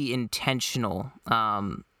not be intentional,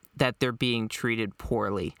 that they're being treated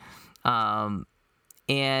poorly.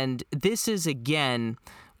 And this is, again,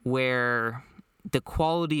 where the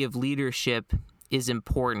quality of leadership is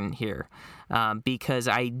important here, because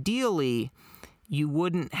ideally you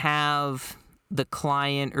wouldn't have the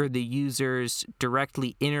client or the users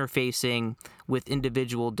directly interfacing with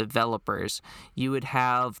individual developers. You would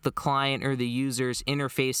have the client or the users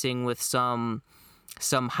interfacing with some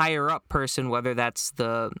higher up person, whether that's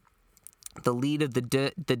the lead of the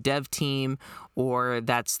dev team, or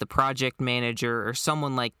that's the project manager or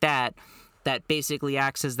someone like that, that basically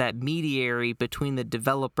acts as that mediator between the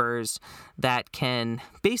developers that can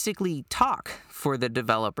basically talk for the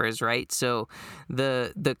developers, right? So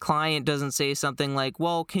the client doesn't say something like,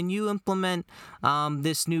 well, can you implement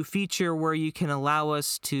this new feature where you can allow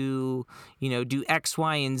us to, do X,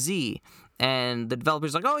 Y, and Z? And the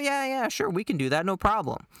developer's like, oh, yeah, sure, we can do that, no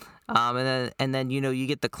problem. And then you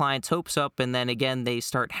get the client's hopes up, and then again they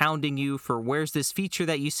start hounding you for, where's this feature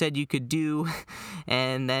that you said you could do?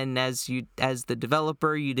 And then as the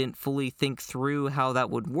developer, you didn't fully think through how that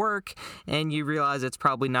would work, and you realize it's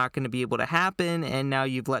probably not going to be able to happen, and now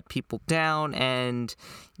you've let people down, and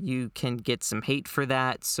you can get some hate for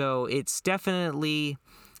that. So it's definitely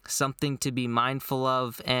something to be mindful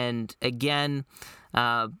of. And again,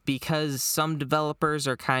 because some developers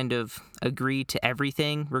are kind of agree to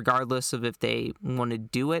everything, regardless of if they want to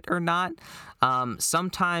do it or not.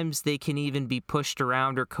 Sometimes they can even be pushed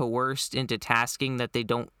around or coerced into tasking that they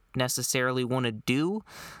don't necessarily want to do,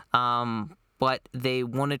 but they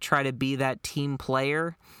want to try to be that team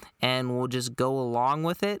player and will just go along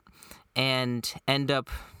with it and end up,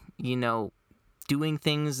 doing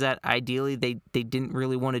things that ideally they didn't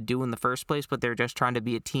really want to do in the first place, but they're just trying to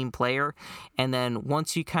be a team player. And then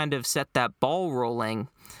once you kind of set that ball rolling,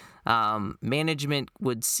 management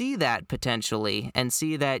would see that potentially and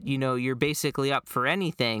see that, you're basically up for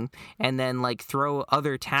anything, and then throw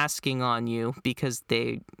other tasking on you because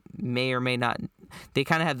they may or may not, they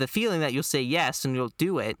kind of have the feeling that you'll say yes and you'll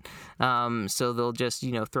do it. So they'll just,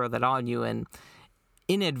 throw that on you and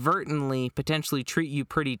inadvertently potentially treat you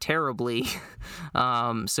pretty terribly.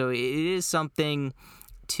 So it is something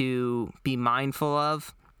to be mindful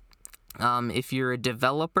of. If you're a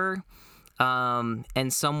developer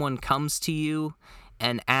and someone comes to you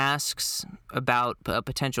and asks about a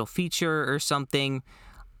potential feature or something,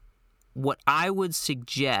 what I would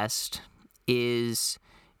suggest is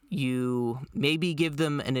you maybe give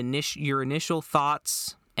them your initial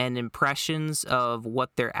thoughts and impressions of what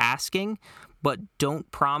they're asking, but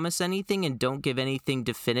don't promise anything and don't give anything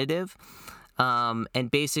definitive.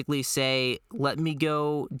 And basically say, let me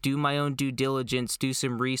go do my own due diligence, do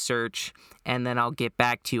some research, and then I'll get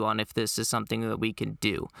back to you on if this is something that we can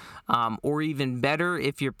do. Or even better,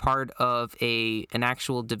 if you're part of an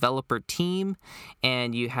actual developer team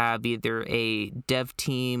and you have either a dev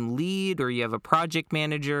team lead or you have a project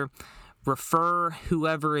manager, refer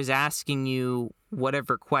whoever is asking you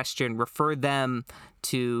whatever question, refer them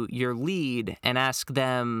to your lead and ask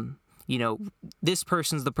them this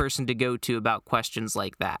person's the person to go to about questions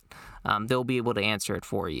like that. They'll be able to answer it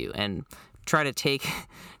for you and try to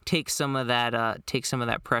take some of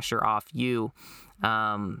that pressure off you.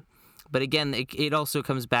 But again, it also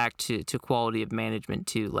comes back to quality of management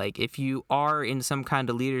too. Like if you are in some kind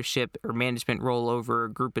of leadership or management role over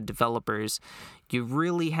a group of developers, you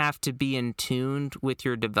really have to be in tune with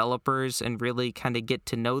your developers and really kind of get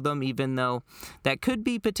to know them, even though that could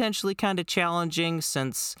be potentially kind of challenging,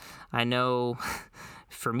 since I know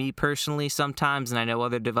for me personally sometimes, and I know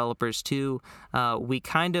other developers too, we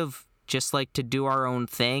kind of just like to do our own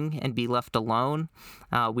thing and be left alone.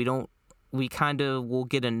 We kind of will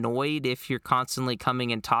get annoyed if you're constantly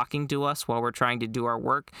coming and talking to us while we're trying to do our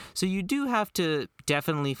work. So you do have to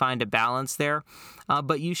definitely find a balance there,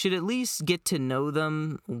 but you should at least get to know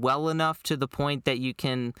them well enough to the point that you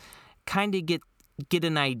can kind of get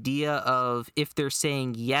an idea of if they're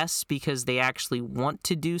saying yes because they actually want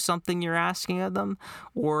to do something you're asking of them,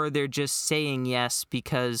 or they're just saying yes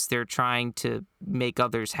because they're trying to make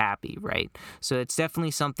others happy, right? So it's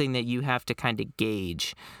definitely something that you have to kind of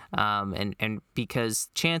gauge, and because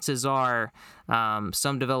chances are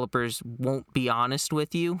some developers won't be honest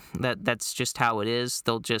with you. That's just how it is.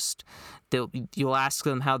 You'll ask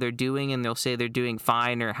them how they're doing, and they'll say they're doing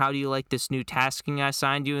fine, or how do you like this new tasking I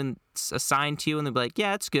assigned to you, and they'll be like,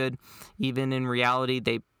 yeah, it's good. Even in reality,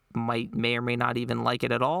 they may or may not even like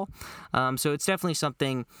it at all. So it's definitely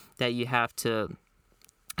something that you have to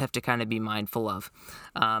kind of be mindful of.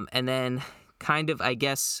 And then kind of, I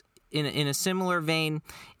guess, in a similar vein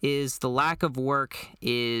is the lack of work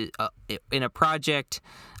is in a project.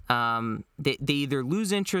 They either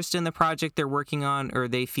lose interest in the project they're working on, or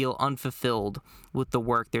they feel unfulfilled with the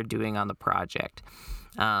work they're doing on the project.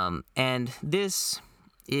 And this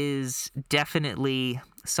is definitely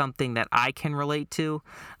something that I can relate to.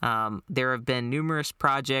 There have been numerous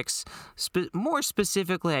projects, more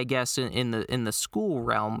specifically, I guess, in the school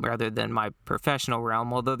realm rather than my professional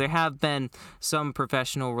realm, although there have been some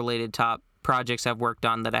professional related top projects I've worked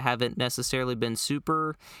on that I haven't necessarily been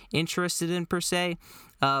super interested in per se.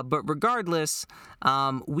 But regardless,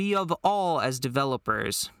 we have all, as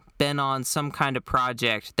developers, been on some kind of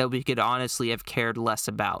project that we could honestly have cared less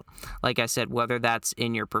about. Like I said, whether that's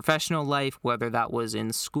in your professional life, whether that was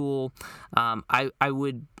in school, I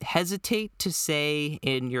would hesitate to say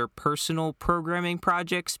in your personal programming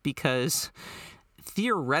projects, because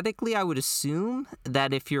theoretically, I would assume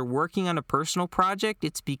that if you're working on a personal project,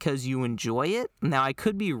 it's because you enjoy it. Now, I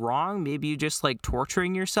could be wrong. Maybe you just like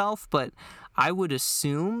torturing yourself, but I would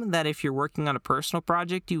assume that if you're working on a personal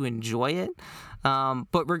project, you enjoy it.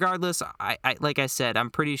 But regardless, I like I said,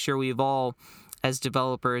 I'm pretty sure we've all, as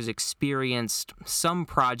developers, experienced some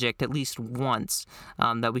project at least once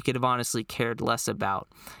that we could have honestly cared less about.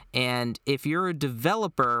 And if you're a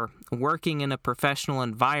developer working in a professional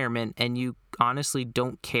environment and you honestly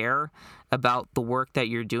don't care about the work that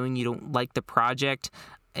you're doing, you don't like the project,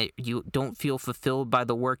 you don't feel fulfilled by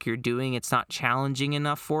the work you're doing, it's not challenging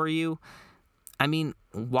enough for you, I mean,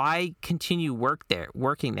 why continue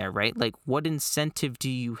working there, right? Like, what incentive do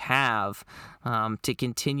you have to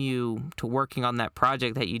continue to working on that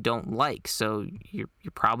project that you don't like? So you're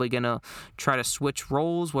probably going to try to switch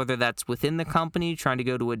roles, whether that's within the company, trying to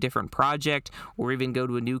go to a different project, or even go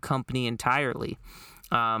to a new company entirely.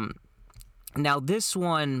 Now, this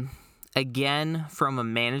one, again, from a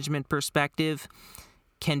management perspective,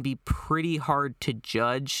 can be pretty hard to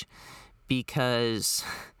judge, because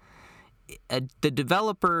the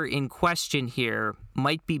developer in question here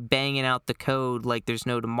might be banging out the code like there's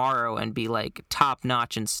no tomorrow and be like top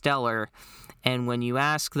notch and stellar. And when you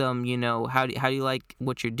ask them, how do you like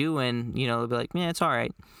what you're doing? They'll be like, yeah, it's all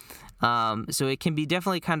right. So it can be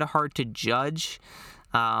definitely kind of hard to judge.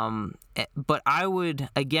 But I would,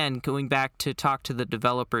 again, going back to talk to the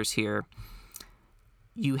developers here,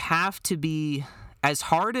 you have to be, as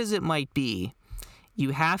hard as it might be,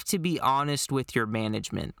 you have to be honest with your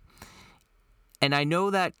management. And I know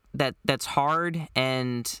that's hard,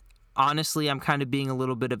 and honestly, I'm kind of being a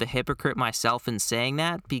little bit of a hypocrite myself in saying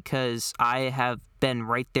that, because I have been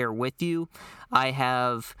right there with you. I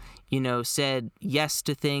have, said yes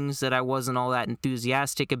to things that I wasn't all that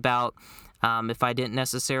enthusiastic about. If I didn't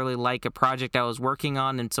necessarily like a project I was working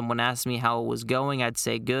on and someone asked me how it was going, I'd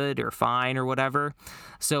say good or fine or whatever.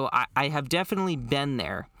 So I have definitely been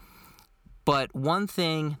there. But one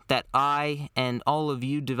thing that I and all of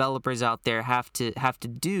you developers out there have to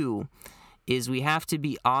do is we have to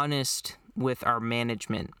be honest with our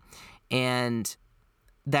management. And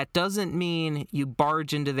that doesn't mean you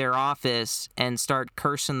barge into their office and start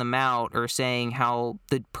cursing them out or saying how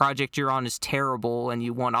the project you're on is terrible and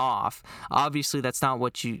you want off. Obviously, that's not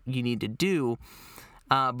what you need to do,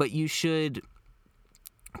 but you should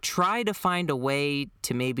try to find a way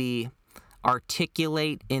to maybe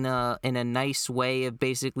articulate in a nice way of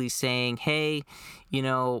basically saying, hey,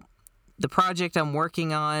 the project I'm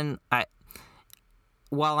working on,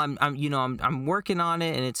 while I'm working on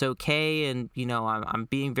it and it's okay, and I'm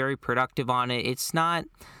being very productive on it, it's not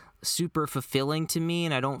super fulfilling to me,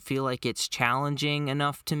 and I don't feel like it's challenging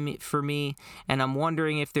enough for me, and I'm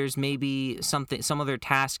wondering if there's maybe some other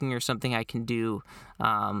tasking or something I can do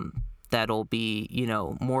that'll be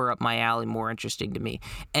more up my alley, more interesting to me.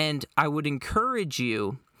 And I would encourage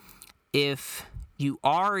you, if you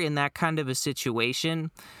are in that kind of a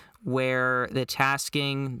situation where the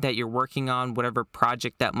tasking that you're working on, whatever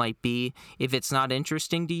project that might be, if it's not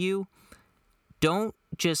interesting to you, don't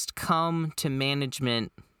just come to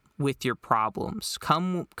management with your problems.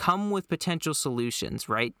 Come with potential solutions,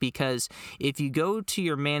 right? Because if you go to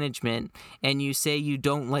your management and you say you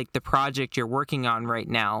don't like the project you're working on right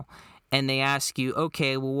now, and they ask you,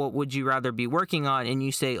 okay, well, what would you rather be working on? And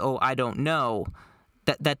you say, oh, I don't know.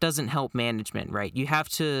 That doesn't help management, right? You have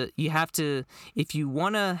to, if you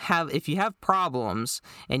have problems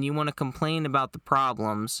and you want to complain about the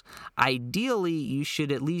problems, ideally you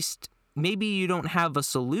should at least, maybe you don't have a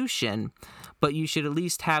solution, but you should at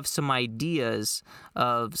least have some ideas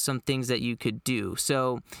of some things that you could do.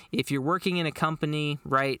 So if you're working in a company,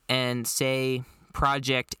 right, and say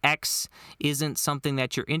Project X isn't something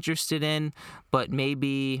that you're interested in, but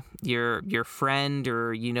maybe your friend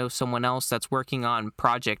or someone else that's working on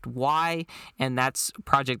Project Y, and that's a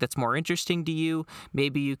project that's more interesting to you,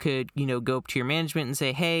 maybe you could go up to your management and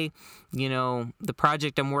say, hey, the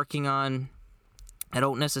project I'm working on, I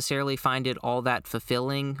don't necessarily find it all that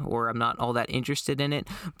fulfilling, or I'm not all that interested in it.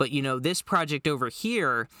 But, this project over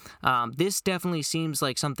here, this definitely seems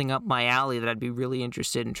like something up my alley that I'd be really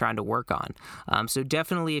interested in trying to work on. So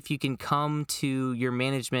definitely, if you can come to your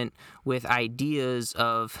management with ideas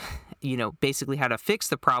of, basically how to fix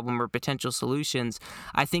the problem or potential solutions,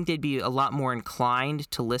 I think they'd be a lot more inclined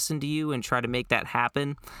to listen to you and try to make that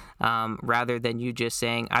happen, rather than you just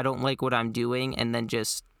saying, I don't like what I'm doing, and then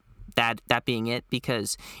just that being it.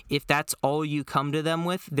 Because if that's all you come to them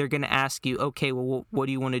with, they're going to ask you, okay, well, what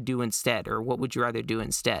do you want to do instead? Or what would you rather do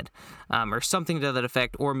instead? Or something to that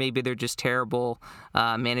effect. Or maybe they're just terrible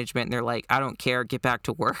management and they're like, I don't care, get back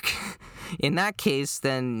to work. In that case,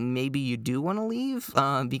 then maybe you do want to leave,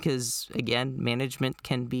 because again, management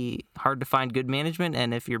can be hard to find good management.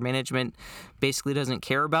 And if your management basically doesn't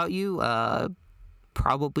care about you,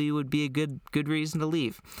 probably would be a good reason to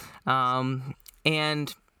leave.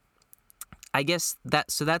 And I guess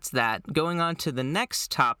that's that. Going on to the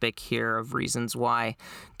next topic here of reasons why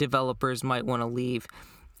developers might want to leave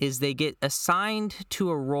is they get assigned to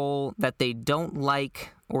a role that they don't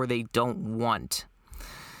like or they don't want.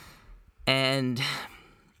 And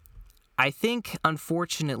I think,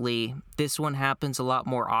 unfortunately, this one happens a lot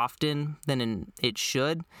more often than it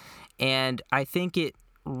should. And I think it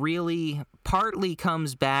really partly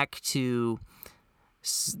comes back to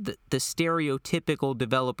the stereotypical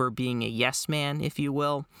developer being a yes man, if you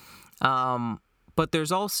will. But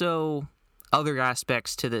there's also other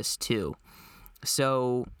aspects to this too.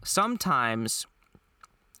 So sometimes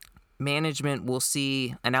management will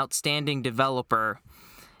see an outstanding developer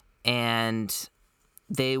and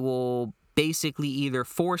they will basically either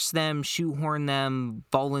force them, shoehorn them,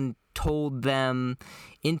 voluntold them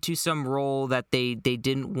into some role that they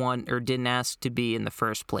didn't want or didn't ask to be in the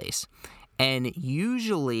first place. And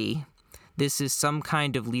usually, this is some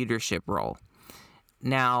kind of leadership role.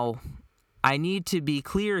 Now, I need to be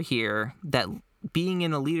clear here that being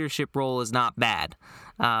in a leadership role is not bad.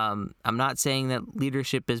 I'm not saying that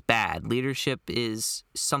leadership is bad. Leadership is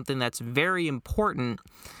something that's very important,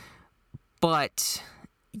 but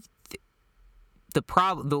the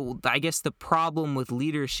problem with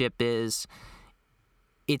leadership is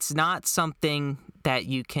it's not something that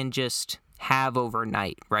you can just have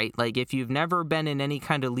overnight, right? Like if you've never been in any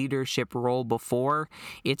kind of leadership role before,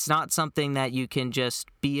 it's not something that you can just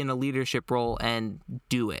be in a leadership role and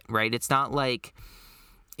do it, right? It's not like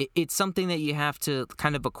it's something that you have to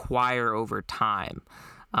kind of acquire over time.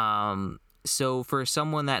 So for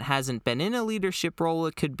someone that hasn't been in a leadership role,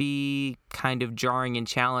 it could be kind of jarring and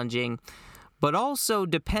challenging. But also,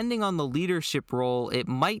 depending on the leadership role, it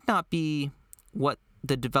might not be what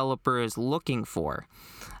the developer is looking for.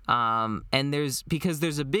 And there's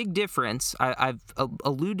a big difference. I've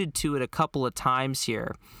alluded to it a couple of times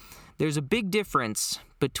here. there's a big difference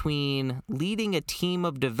between leading a team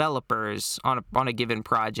of developers on a given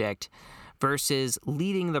project versus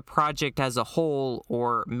leading the project as a whole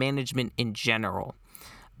or management in general.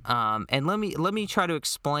 And let me try to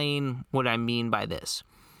explain what I mean by this.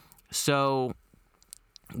 So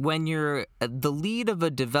when you're the lead of a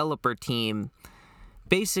developer team,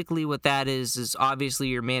 basically what that is obviously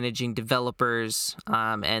you're managing developers,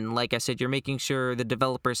 and like I said, you're making sure the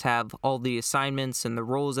developers have all the assignments and the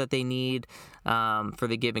roles that they need for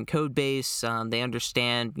the given code base. They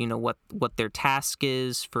understand, what their task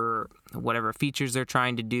is for whatever features they're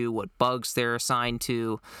trying to do, what bugs they're assigned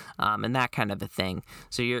to, and that kind of a thing.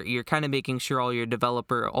 So you're kind of making sure all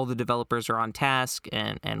the developers are on task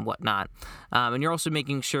and whatnot. And you're also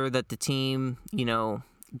making sure that the team,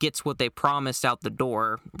 gets what they promised out the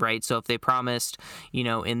door, right? So if they promised,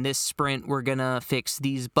 in this sprint, we're going to fix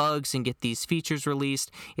these bugs and get these features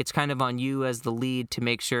released, it's kind of on you as the lead to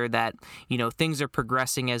make sure that, things are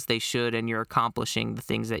progressing as they should and you're accomplishing the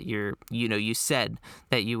things that you said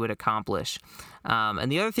that you would accomplish. And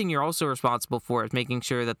the other thing you're also responsible for is making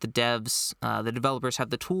sure that the developers have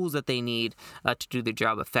the tools that they need to do their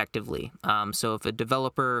job effectively. So if a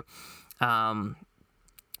developer,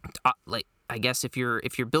 I guess if you're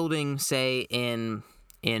building, say, in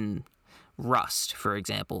Rust, for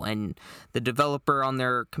example, and the developer on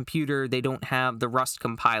their computer, they don't have the Rust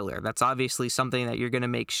compiler, that's obviously something that you're going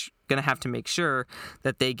to have to make sure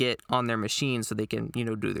that they get on their machine so they can,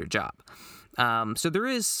 do their job. So there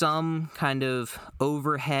is some kind of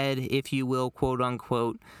overhead, if you will, quote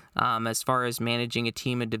unquote, as far as managing a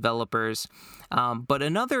team of developers. But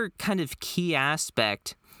another kind of key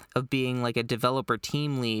aspect of being like a developer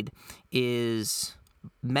team lead is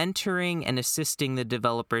mentoring and assisting the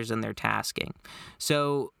developers in their tasking.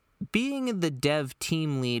 So being the dev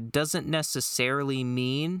team lead doesn't necessarily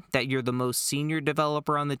mean that you're the most senior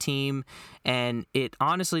developer on the team, and it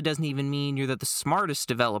honestly doesn't even mean you're the smartest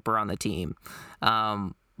developer on the team. But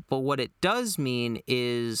what it does mean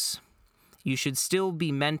is you should still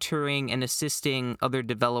be mentoring and assisting other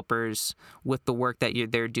developers with the work that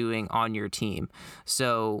they're doing on your team.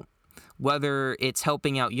 So whether it's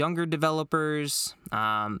helping out younger developers,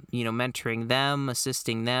 mentoring them,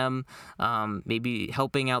 assisting them, maybe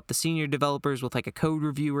helping out the senior developers with like a code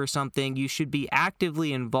review or something, you should be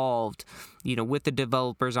actively involved, with the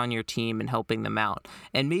developers on your team and helping them out.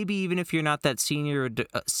 And maybe even if you're not that senior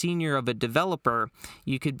of a developer,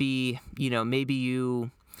 you could be, maybe you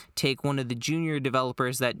take one of the junior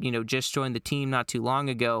developers that, just joined the team not too long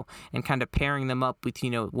ago and kind of pairing them up with,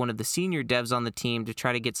 one of the senior devs on the team to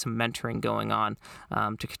try to get some mentoring going on,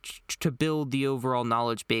 to build the overall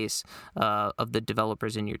knowledge base of the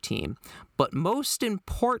developers in your team. But most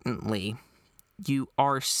importantly, you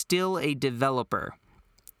are still a developer.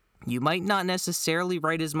 You might not necessarily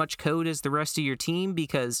write as much code as the rest of your team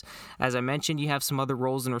because, as I mentioned, you have some other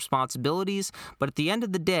roles and responsibilities, but at the end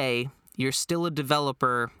of the day, you're still a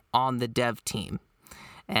developer on the dev team.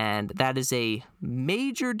 And that is a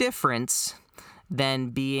major difference than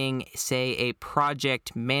being, say, a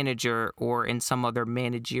project manager or in some other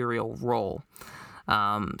managerial role.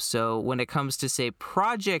 So when it comes to, say,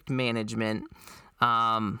 project management,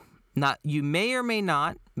 you may or may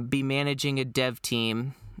not be managing a dev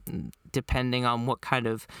team, depending on what kind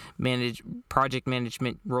of project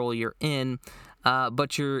management role you're in.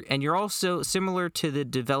 But you're also, similar to the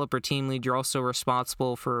developer team lead, you're also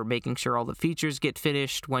responsible for making sure all the features get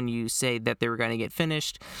finished when you say that they were going to get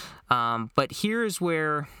finished. But here's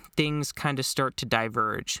where things kind of start to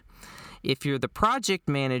diverge. If you're the project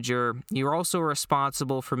manager, you're also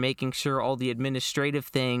responsible for making sure all the administrative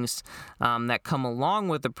things that come along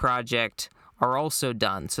with the project are also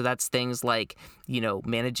done. So that's things like,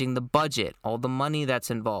 managing the budget, all the money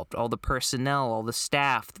that's involved, all the personnel, all the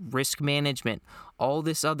staff, risk management, all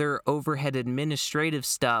this other overhead administrative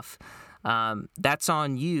stuff. That's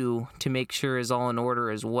on you to make sure is all in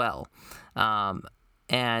order as well.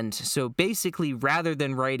 And so basically, rather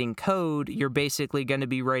than writing code, you're basically going to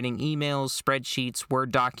be writing emails, spreadsheets,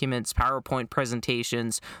 Word documents, PowerPoint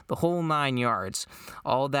presentations, the whole 9 yards,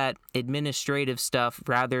 all that administrative stuff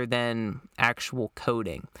rather than actual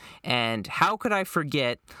coding. And how could I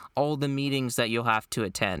forget all the meetings that you'll have to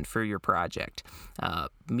attend for your project?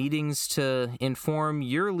 Meetings to inform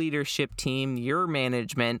your leadership team, your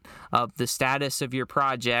management of the status of your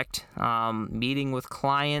project, meeting with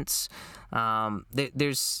clients.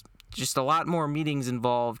 There's just a lot more meetings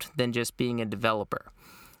involved than just being a developer.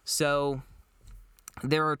 So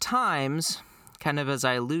there are times, kind of as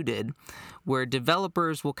I alluded, where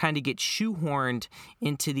developers will kind of get shoehorned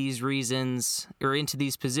into these reasons or into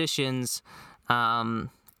these positions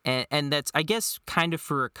And that's, I guess, kind of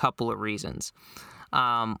for a couple of reasons.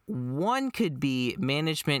 One could be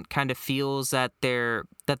management kind of feels that they're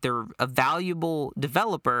a valuable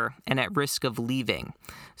developer and at risk of leaving.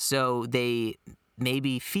 So they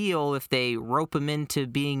maybe feel if they rope them into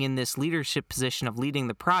being in this leadership position of leading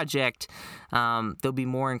the project, they'll be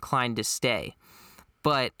more inclined to stay.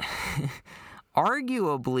 But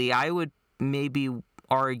arguably, I would maybe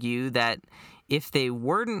argue that if they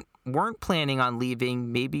weren't planning on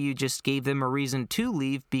leaving, maybe you just gave them a reason to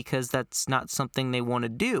leave because that's not something they want to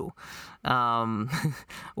do.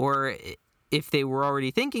 Or if they were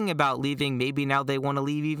already thinking about leaving, maybe now they want to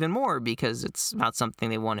leave even more because it's not something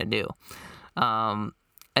they want to do.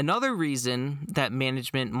 Another reason that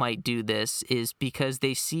management might do this is because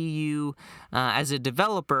they see you as a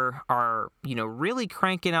developer are, really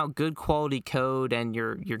cranking out good quality code, and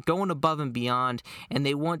you're going above and beyond, and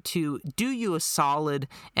they want to do you a solid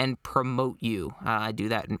and promote you. I do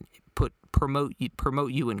that and put promote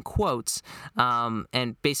you in quotes,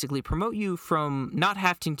 and basically promote you from not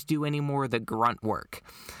having to do any more of the grunt work.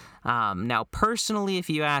 Now, personally, if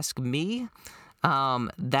you ask me,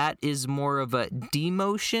 that is more of a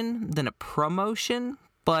demotion than a promotion,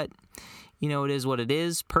 but it is what it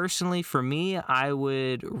is. Personally, for me, I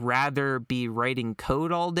would rather be writing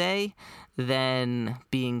code all day than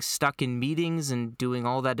being stuck in meetings and doing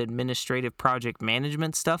all that administrative project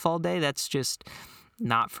management stuff all day. That's just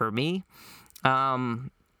not for me.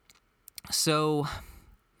 So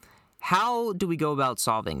how do we go about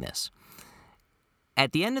solving this?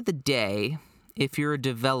 At the end of the day, if you're a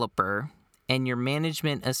developer and your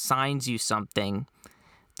management assigns you something,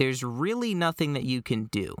 there's really nothing that you can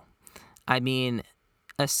do. I mean,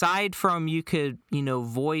 aside from you could,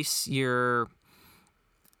 voice your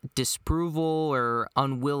disapproval or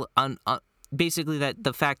basically that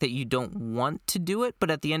the fact that you don't want to do it,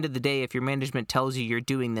 but at the end of the day, if your management tells you you're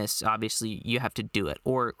doing this, obviously you have to do it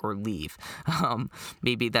or leave.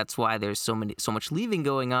 Maybe that's why there's so much leaving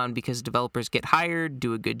going on, because developers get hired,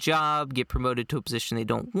 do a good job, get promoted to a position they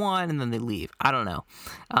don't want, and then they leave. I don't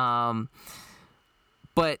know.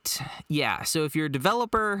 But yeah, so if you're a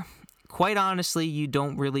developer, quite honestly, you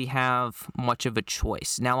don't really have much of a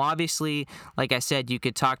choice. Now, obviously, like I said, you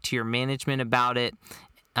could talk to your management about it.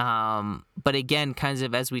 But again, kind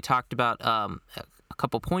of as we talked about a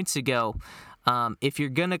couple points ago, if you're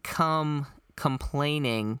going to come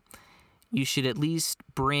complaining, you should at least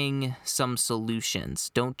bring some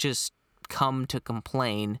solutions. Don't just come to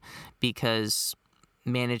complain, because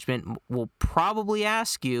management will probably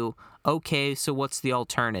ask you, okay, so what's the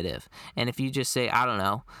alternative? And if you just say, I don't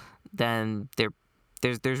know, then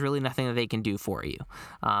there's really nothing that they can do for you.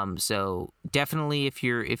 So definitely, if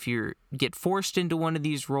you get forced into one of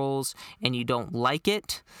these roles and you don't like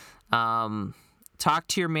it, talk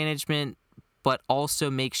to your management, but also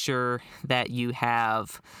make sure that you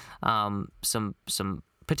have some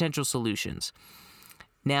potential solutions.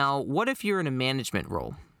 Now, what if you're in a management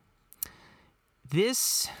role?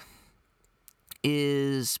 This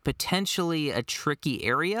is potentially a tricky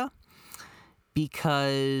area,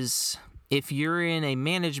 because if you're in a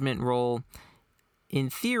management role, in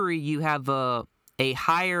theory, you have a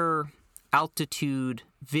higher altitude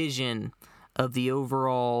vision of the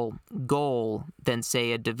overall goal than,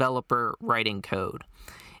 say, a developer writing code.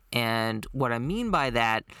 And what I mean by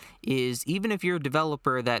that is, even if you're a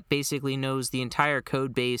developer that basically knows the entire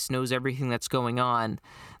code base, knows everything that's going on,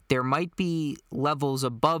 there might be levels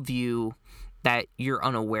above you that you're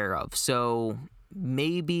unaware of. So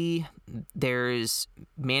maybe there's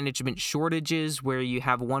management shortages where you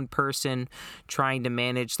have one person trying to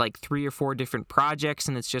manage like 3 or 4 different projects,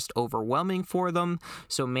 and it's just overwhelming for them.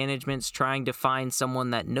 So management's trying to find someone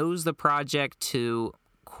that knows the project to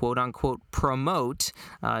quote unquote promote.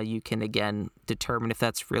 You can again determine if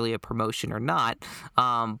that's really a promotion or not,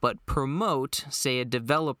 but promote, say, a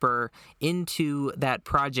developer into that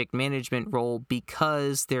project management role,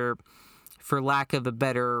 because they're, for lack of a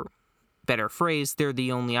better phrase, they're the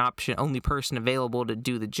only person available to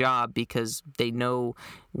do the job, because they know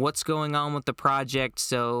what's going on with the project.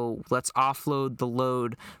 So let's offload the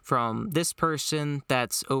load from this person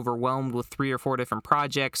that's overwhelmed with 3 or 4 different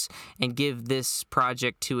projects and give this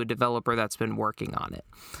project to a developer that's been working on it.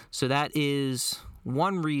 So that is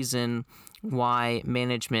one reason why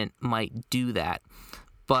management might do that.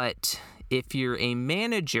 But if you're a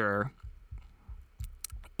manager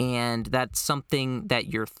and that's something that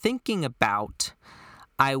you're thinking about,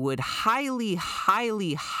 I would highly,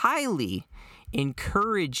 highly, highly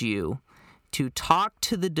encourage you to talk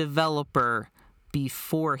to the developer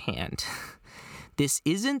beforehand. this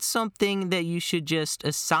isn't something that you should just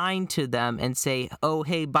assign to them and say, oh,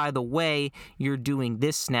 hey, by the way, you're doing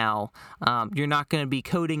this now. You're not going to be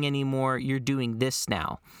coding anymore. You're doing this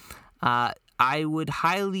now. I would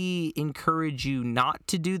highly encourage you not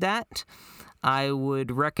to do that. I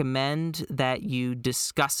would recommend that you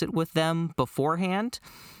discuss it with them beforehand,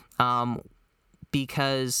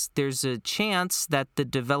 because there's a chance that the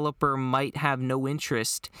developer might have no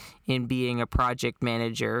interest in being a project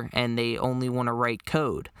manager and they only want to write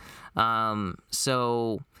code.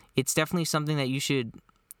 So it's definitely something that you should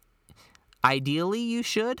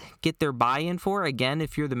get their buy-in for. Again,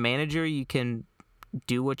 if you're the manager, you can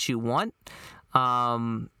do what you want.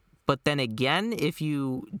 But then again, if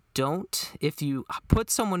you put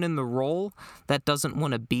someone in the role that doesn't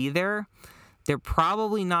want to be there, they're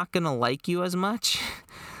probably not going to like you as much.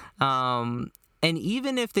 And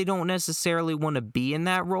even if they don't necessarily want to be in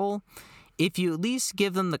that role, if you at least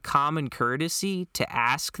give them the common courtesy to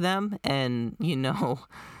ask them and,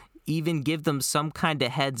 even give them some kind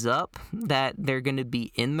of heads up that they're going to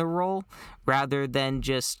be in the role, rather than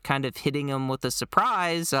just kind of hitting them with a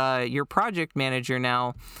surprise, you're project manager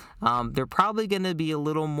now, they're probably going to be a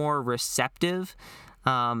little more receptive.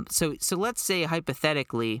 So let's say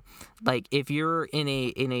hypothetically, like if you're in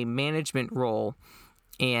a management role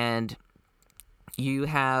and you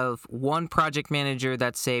have one project manager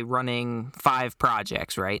that's, say, running 5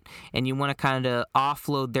 projects, right? And you want to kind of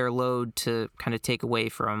offload their load to kind of take away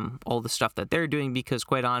from all the stuff that they're doing, because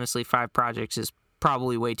quite honestly, 5 projects is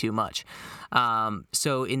probably way too much.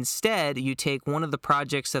 So instead, you take one of the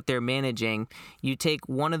projects that they're managing, you take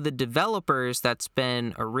one of the developers that's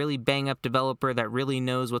been a really bang-up developer that really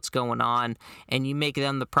knows what's going on, and you make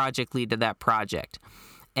them the project lead to that project.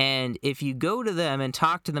 And if you go to them and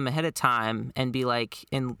talk to them ahead of time and be like,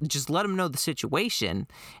 and just let them know the situation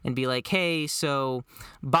and be like, hey, so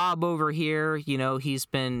Bob over here, he's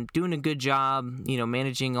been doing a good job,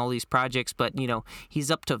 managing all these projects, but, he's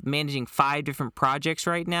up to managing 5 different projects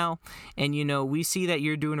right now. And, we see that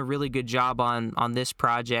you're doing a really good job on this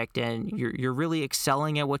project and you're really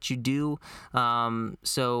excelling at what you do.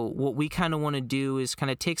 So what we kind of want to do is kind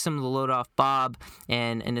of take some of the load off Bob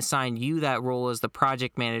and assign you that role as the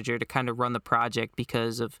project manager to kind of run the project,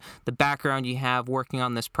 because of the background you have working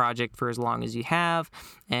on this project for as long as you have,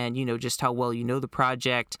 and just how well you know the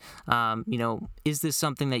project. Is this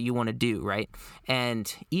something that you want to do, right?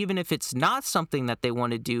 And even if it's not something that they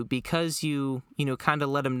want to do, because you kind of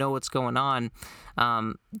let them know what's going on,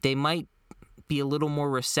 they might be a little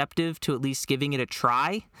more receptive to at least giving it a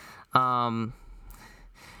try.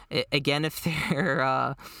 Again, if they're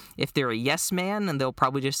a yes man, and they'll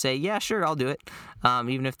probably just say, yeah, sure, I'll do it,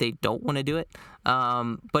 even if they don't want to do it.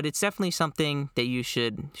 But it's definitely something that you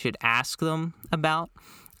should ask them about.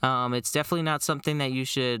 It's definitely not something that you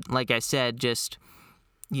should, like I said, just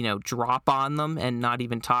drop on them and not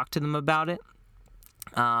even talk to them about it.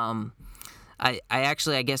 I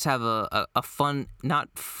actually, I guess, have a fun, not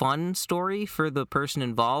fun story for the person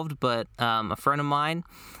involved, but a friend of mine,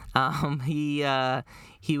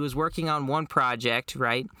 he was working on one project,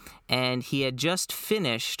 right? And he had just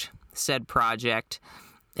finished said project,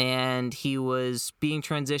 and he was being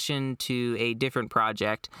transitioned to a different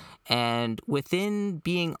project. And within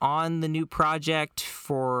being on the new project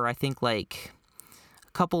for, I think, like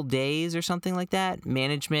a couple days or something like that,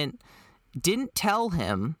 management didn't tell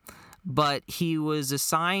him, but he was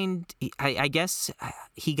assigned, I guess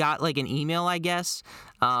he got like an email,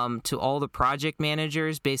 to all the project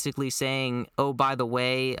managers basically saying, oh, by the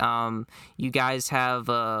way, you guys have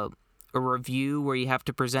a review where you have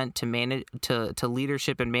to present to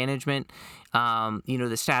leadership and management,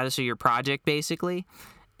 the status of your project, basically.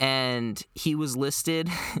 And he was listed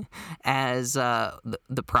as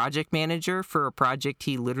the project manager for a project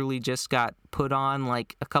he literally just got put on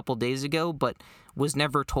like a couple days ago, but was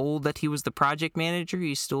never told that he was the project manager.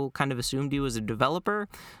 He still kind of assumed he was a developer.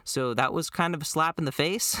 So that was kind of a slap in the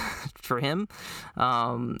face for him.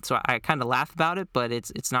 So I kind of laugh about it, but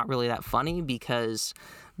it's not really that funny, because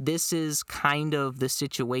this is kind of the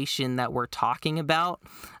situation that we're talking about,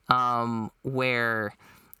 where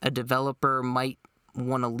a developer might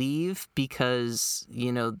want to leave because,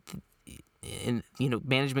 management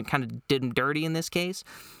kind of did him dirty in this case.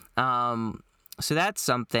 So that's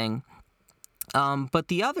something. But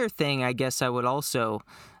the other thing I guess I would also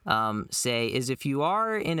say is, if you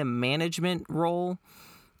are in a management role,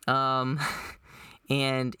 and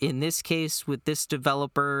in this case with this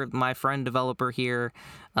developer, my friend developer here,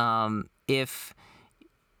 if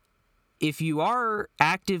you are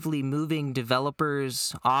actively moving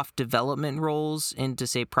developers off development roles into,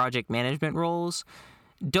 say, project management roles,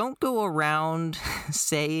 don't go around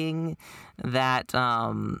saying that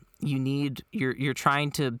you're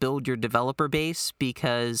trying to build your developer base,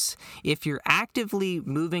 because if you're actively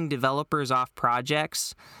moving developers off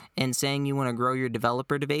projects and saying you want to grow your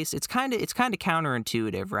developer base, it's kind of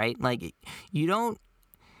counterintuitive, right? Like, you don't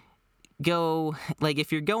go, like,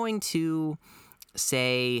 if you're going to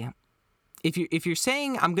say, if you're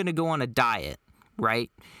saying I'm going to go on a diet,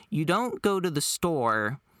 right? You don't go to the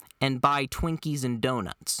store and buy Twinkies and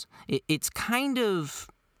donuts. It's kind of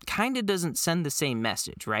doesn't send the same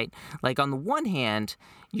message, right? Like, on the one hand,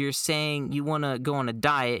 you're saying you want to go on a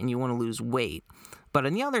diet and you want to lose weight. But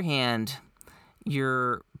on the other hand,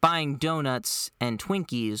 you're buying donuts and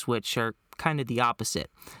Twinkies, which are kind of the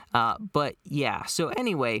opposite. But yeah, so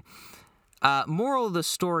anyway, moral of the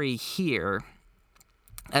story here,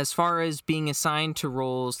 as far as being assigned to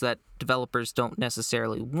roles that developers don't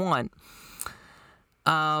necessarily want,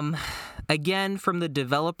 again, from the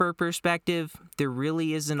developer perspective, there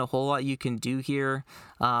really isn't a whole lot you can do here,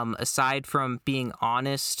 aside from being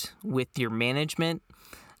honest with your management.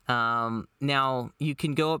 Now, you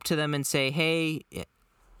can go up to them and say, hey,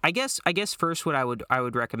 I guess first what I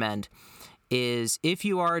would recommend is, if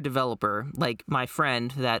you are a developer, like my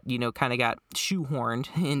friend that, kind of got shoehorned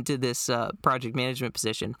into this project management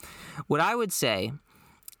position, what I would say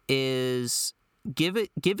is give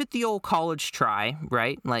it the old college try,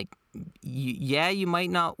 right? Like, you might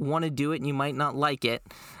not want to do it and you might not like it,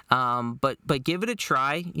 but give it a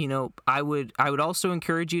try. I would also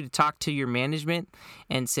encourage you to talk to your management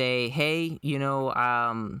and say, hey,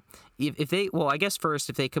 if they, well, I guess first,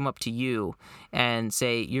 if they come up to you and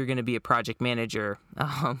say you're going to be a project manager,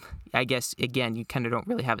 I guess, again, you kind of don't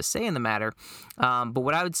really have a say in the matter. But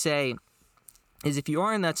what I would say is, if you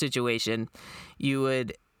are in that situation, you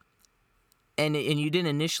would, and you didn't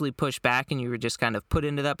initially push back and you were just kind of put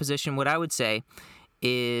into that position, what I would say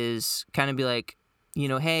is kind of be like,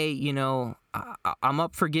 hey, I'm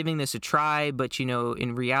up for giving this a try, but,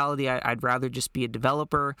 in reality, I'd rather just be a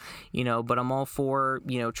developer, but I'm all for,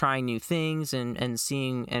 trying new things and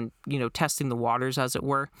seeing and, testing the waters, as it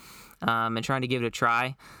were, and trying to give it a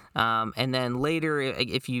try. And then later,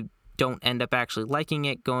 if you don't end up actually liking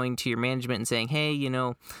it, going to your management and saying, hey,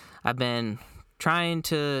 I've been try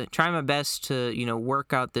my best to,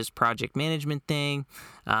 work out this project management thing.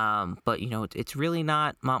 But, it's really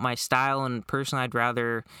not my style. And personally, I'd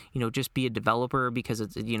rather, just be a developer, because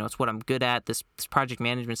it's, it's what I'm good at. This project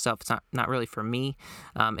management stuff, it's not really for me.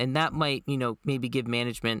 And that might, maybe give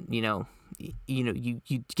management, you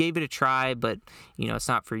gave it a try, but, it's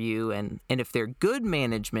not for you. And if they're good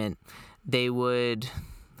management, they would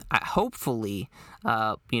hopefully,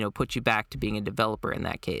 put you back to being a developer in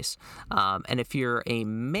that case. And if you're a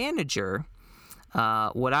manager,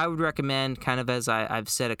 what I would recommend, kind of as I've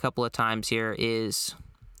said a couple of times here, is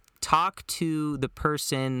talk to the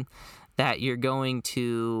person that you're going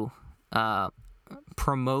to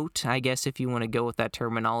promote, I guess, if you want to go with that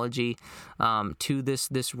terminology, to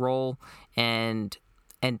this role, and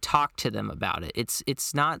talk to them about it.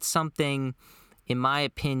 It's not something, in my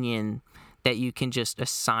opinion, that you can just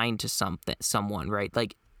assign to someone, right?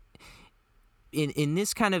 Like, in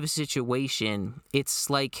this kind of a situation, it's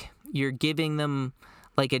like you're giving them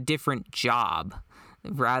like a different job.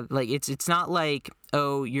 Rather, like, it's not like,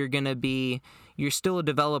 oh, you're still a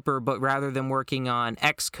developer, but rather than working on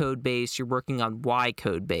X code base, you're working on Y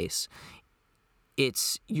code base.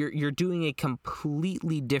 It's you're doing a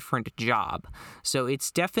completely different job. So it's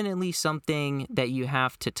definitely something that you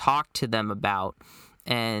have to talk to them about.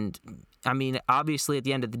 And I mean, obviously, at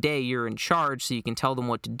the end of the day, you're in charge, so you can tell them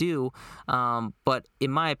what to do. But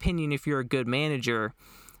in my opinion, if you're a good manager,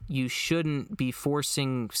 you shouldn't be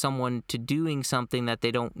forcing someone to doing something that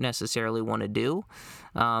they don't necessarily want to do,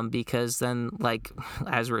 because then, like,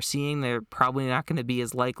 as we're seeing, they're probably not going to be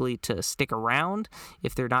as likely to stick around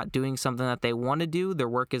if they're not doing something that they want to do. Their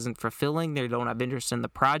work isn't fulfilling. They don't have interest in the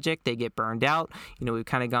project. They get burned out. We've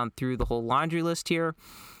kind of gone through the whole laundry list here.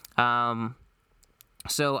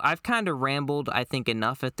 So I've kind of rambled, I think,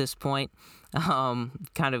 enough at this point. Kind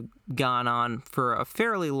of gone on for a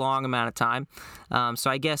fairly long amount of time. So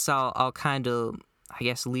I guess I'll kind of,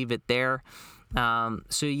 leave it there.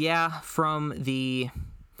 So yeah,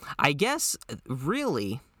 I guess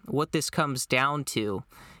really what this comes down to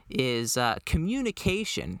is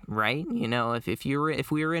communication, right?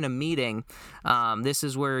 If we were in a meeting, this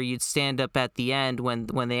is where you'd stand up at the end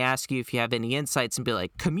when they ask you if you have any insights and be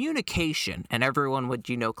like, communication, and everyone would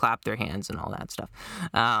clap their hands and all that stuff.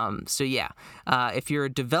 So yeah, if you're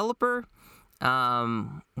a developer,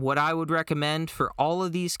 what I would recommend for all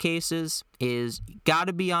of these cases is got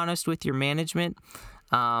to be honest with your management.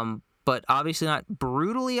 but obviously not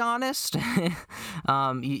brutally honest.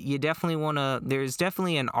 You definitely want to, there's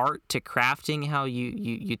definitely an art to crafting how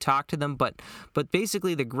you talk to them, but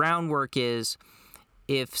basically the groundwork is,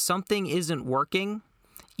 if something isn't working,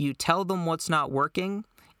 you tell them what's not working,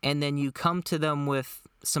 and then you come to them with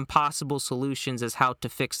some possible solutions as how to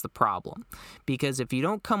fix the problem. Because if you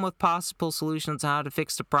don't come with possible solutions on how to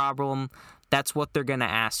fix the problem, that's what they're going to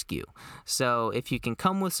ask you. So if you can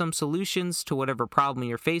come with some solutions to whatever problem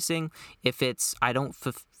you're facing, if it's, I don't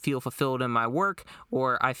feel fulfilled in my work,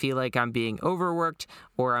 or I feel like I'm being overworked,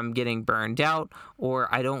 or I'm getting burned out,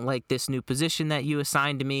 or I don't like this new position that you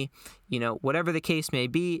assigned to me, whatever the case may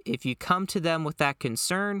be, if you come to them with that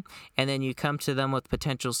concern and then you come to them with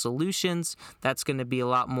potential solutions, that's going to be a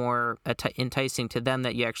lot more enticing to them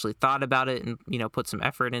that you actually thought about it and, put some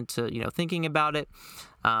effort into, thinking about it.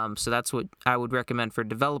 So that's what I would recommend for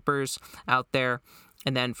developers out there.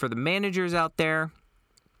 And then for the managers out there,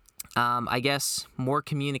 I guess more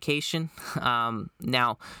communication.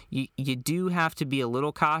 Now, you do have to be a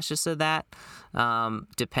little cautious of that,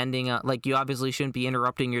 depending on, you obviously shouldn't be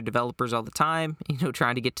interrupting your developers all the time,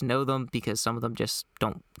 trying to get to know them, because some of them just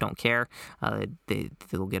don't care.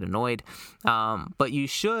 They'll get annoyed. But you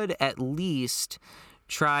should at least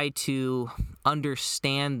try to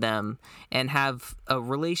understand them and have a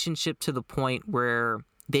relationship to the point where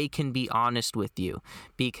they can be honest with you.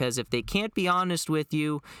 Because if they can't be honest with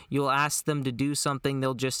you, you'll ask them to do something,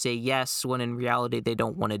 they'll just say yes, when in reality they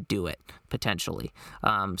don't want to do it, potentially.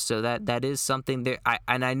 So that is something that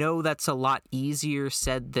I know that's a lot easier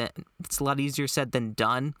said than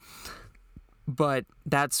done, but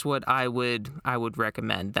that's what I would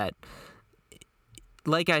recommend. That,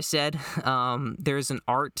 like I said, there's an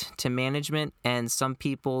art to management, and some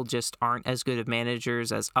people just aren't as good of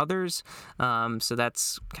managers as others. So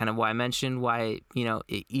that's kind of why I mentioned why,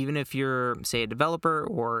 even if you're, say, a developer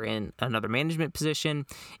or in another management position,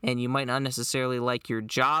 and you might not necessarily like your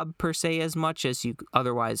job per se as much as you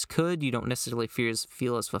otherwise could, you don't necessarily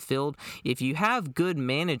feel as fulfilled. If you have good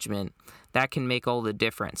management, that can make all the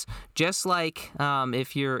difference. Just like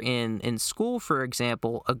if you're in school, for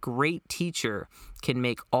example, a great teacher can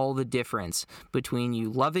make all the difference between you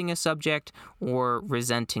loving a subject or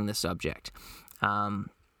resenting the subject.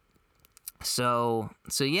 So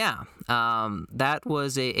yeah, that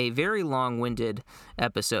was a very long-winded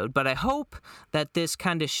episode, but I hope that this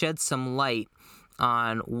kind of sheds some light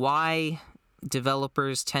on why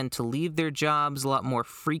developers tend to leave their jobs a lot more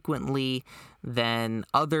frequently than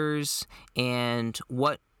others, and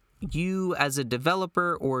what you as a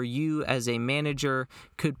developer or you as a manager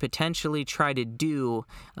could potentially try to do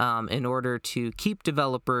in order to keep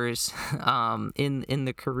developers in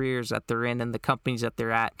the careers that they're in and the companies that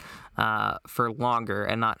they're at for longer,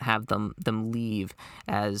 and not have them leave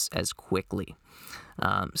as quickly.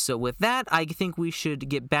 So with that, I think we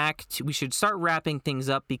should we should start wrapping things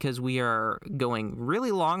up, because we are going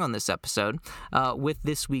really long on this episode with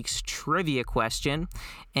this week's trivia question,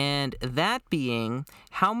 and that being,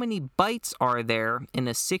 how many bytes are there in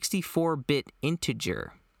a 64-bit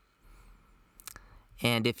integer?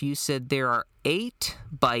 And if you said there are 8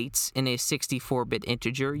 bytes in a 64-bit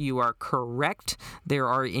integer, you are correct. There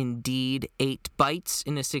are indeed 8 bytes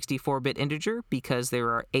in a 64-bit integer, because there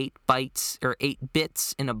are 8 bytes, or 8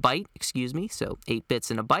 bits in a byte, so 8 bits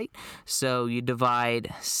in a byte. So you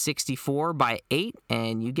divide 64 by 8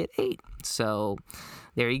 and you get 8. So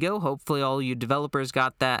there you go. Hopefully all you developers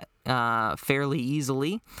got that fairly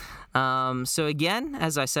easily. So again,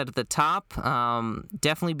 as I said at the top,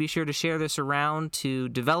 definitely be sure to share this around to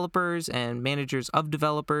developers and managers of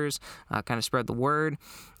developers, kind of spread the word.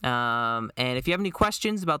 And if you have any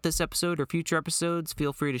questions about this episode or future episodes,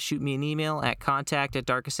 feel free to shoot me an email at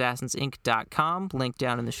contact@darkassassinsinc.com, link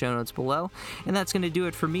down in the show notes below. And that's going to do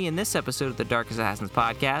it for me in this episode of the Dark Assassins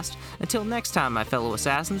podcast. Until next time, my fellow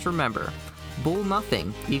assassins, remember, bull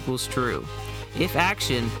nothing equals true. If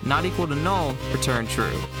action not equal to null, return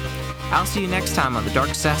true. I'll see you next time on the Dark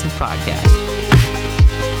Assassins podcast.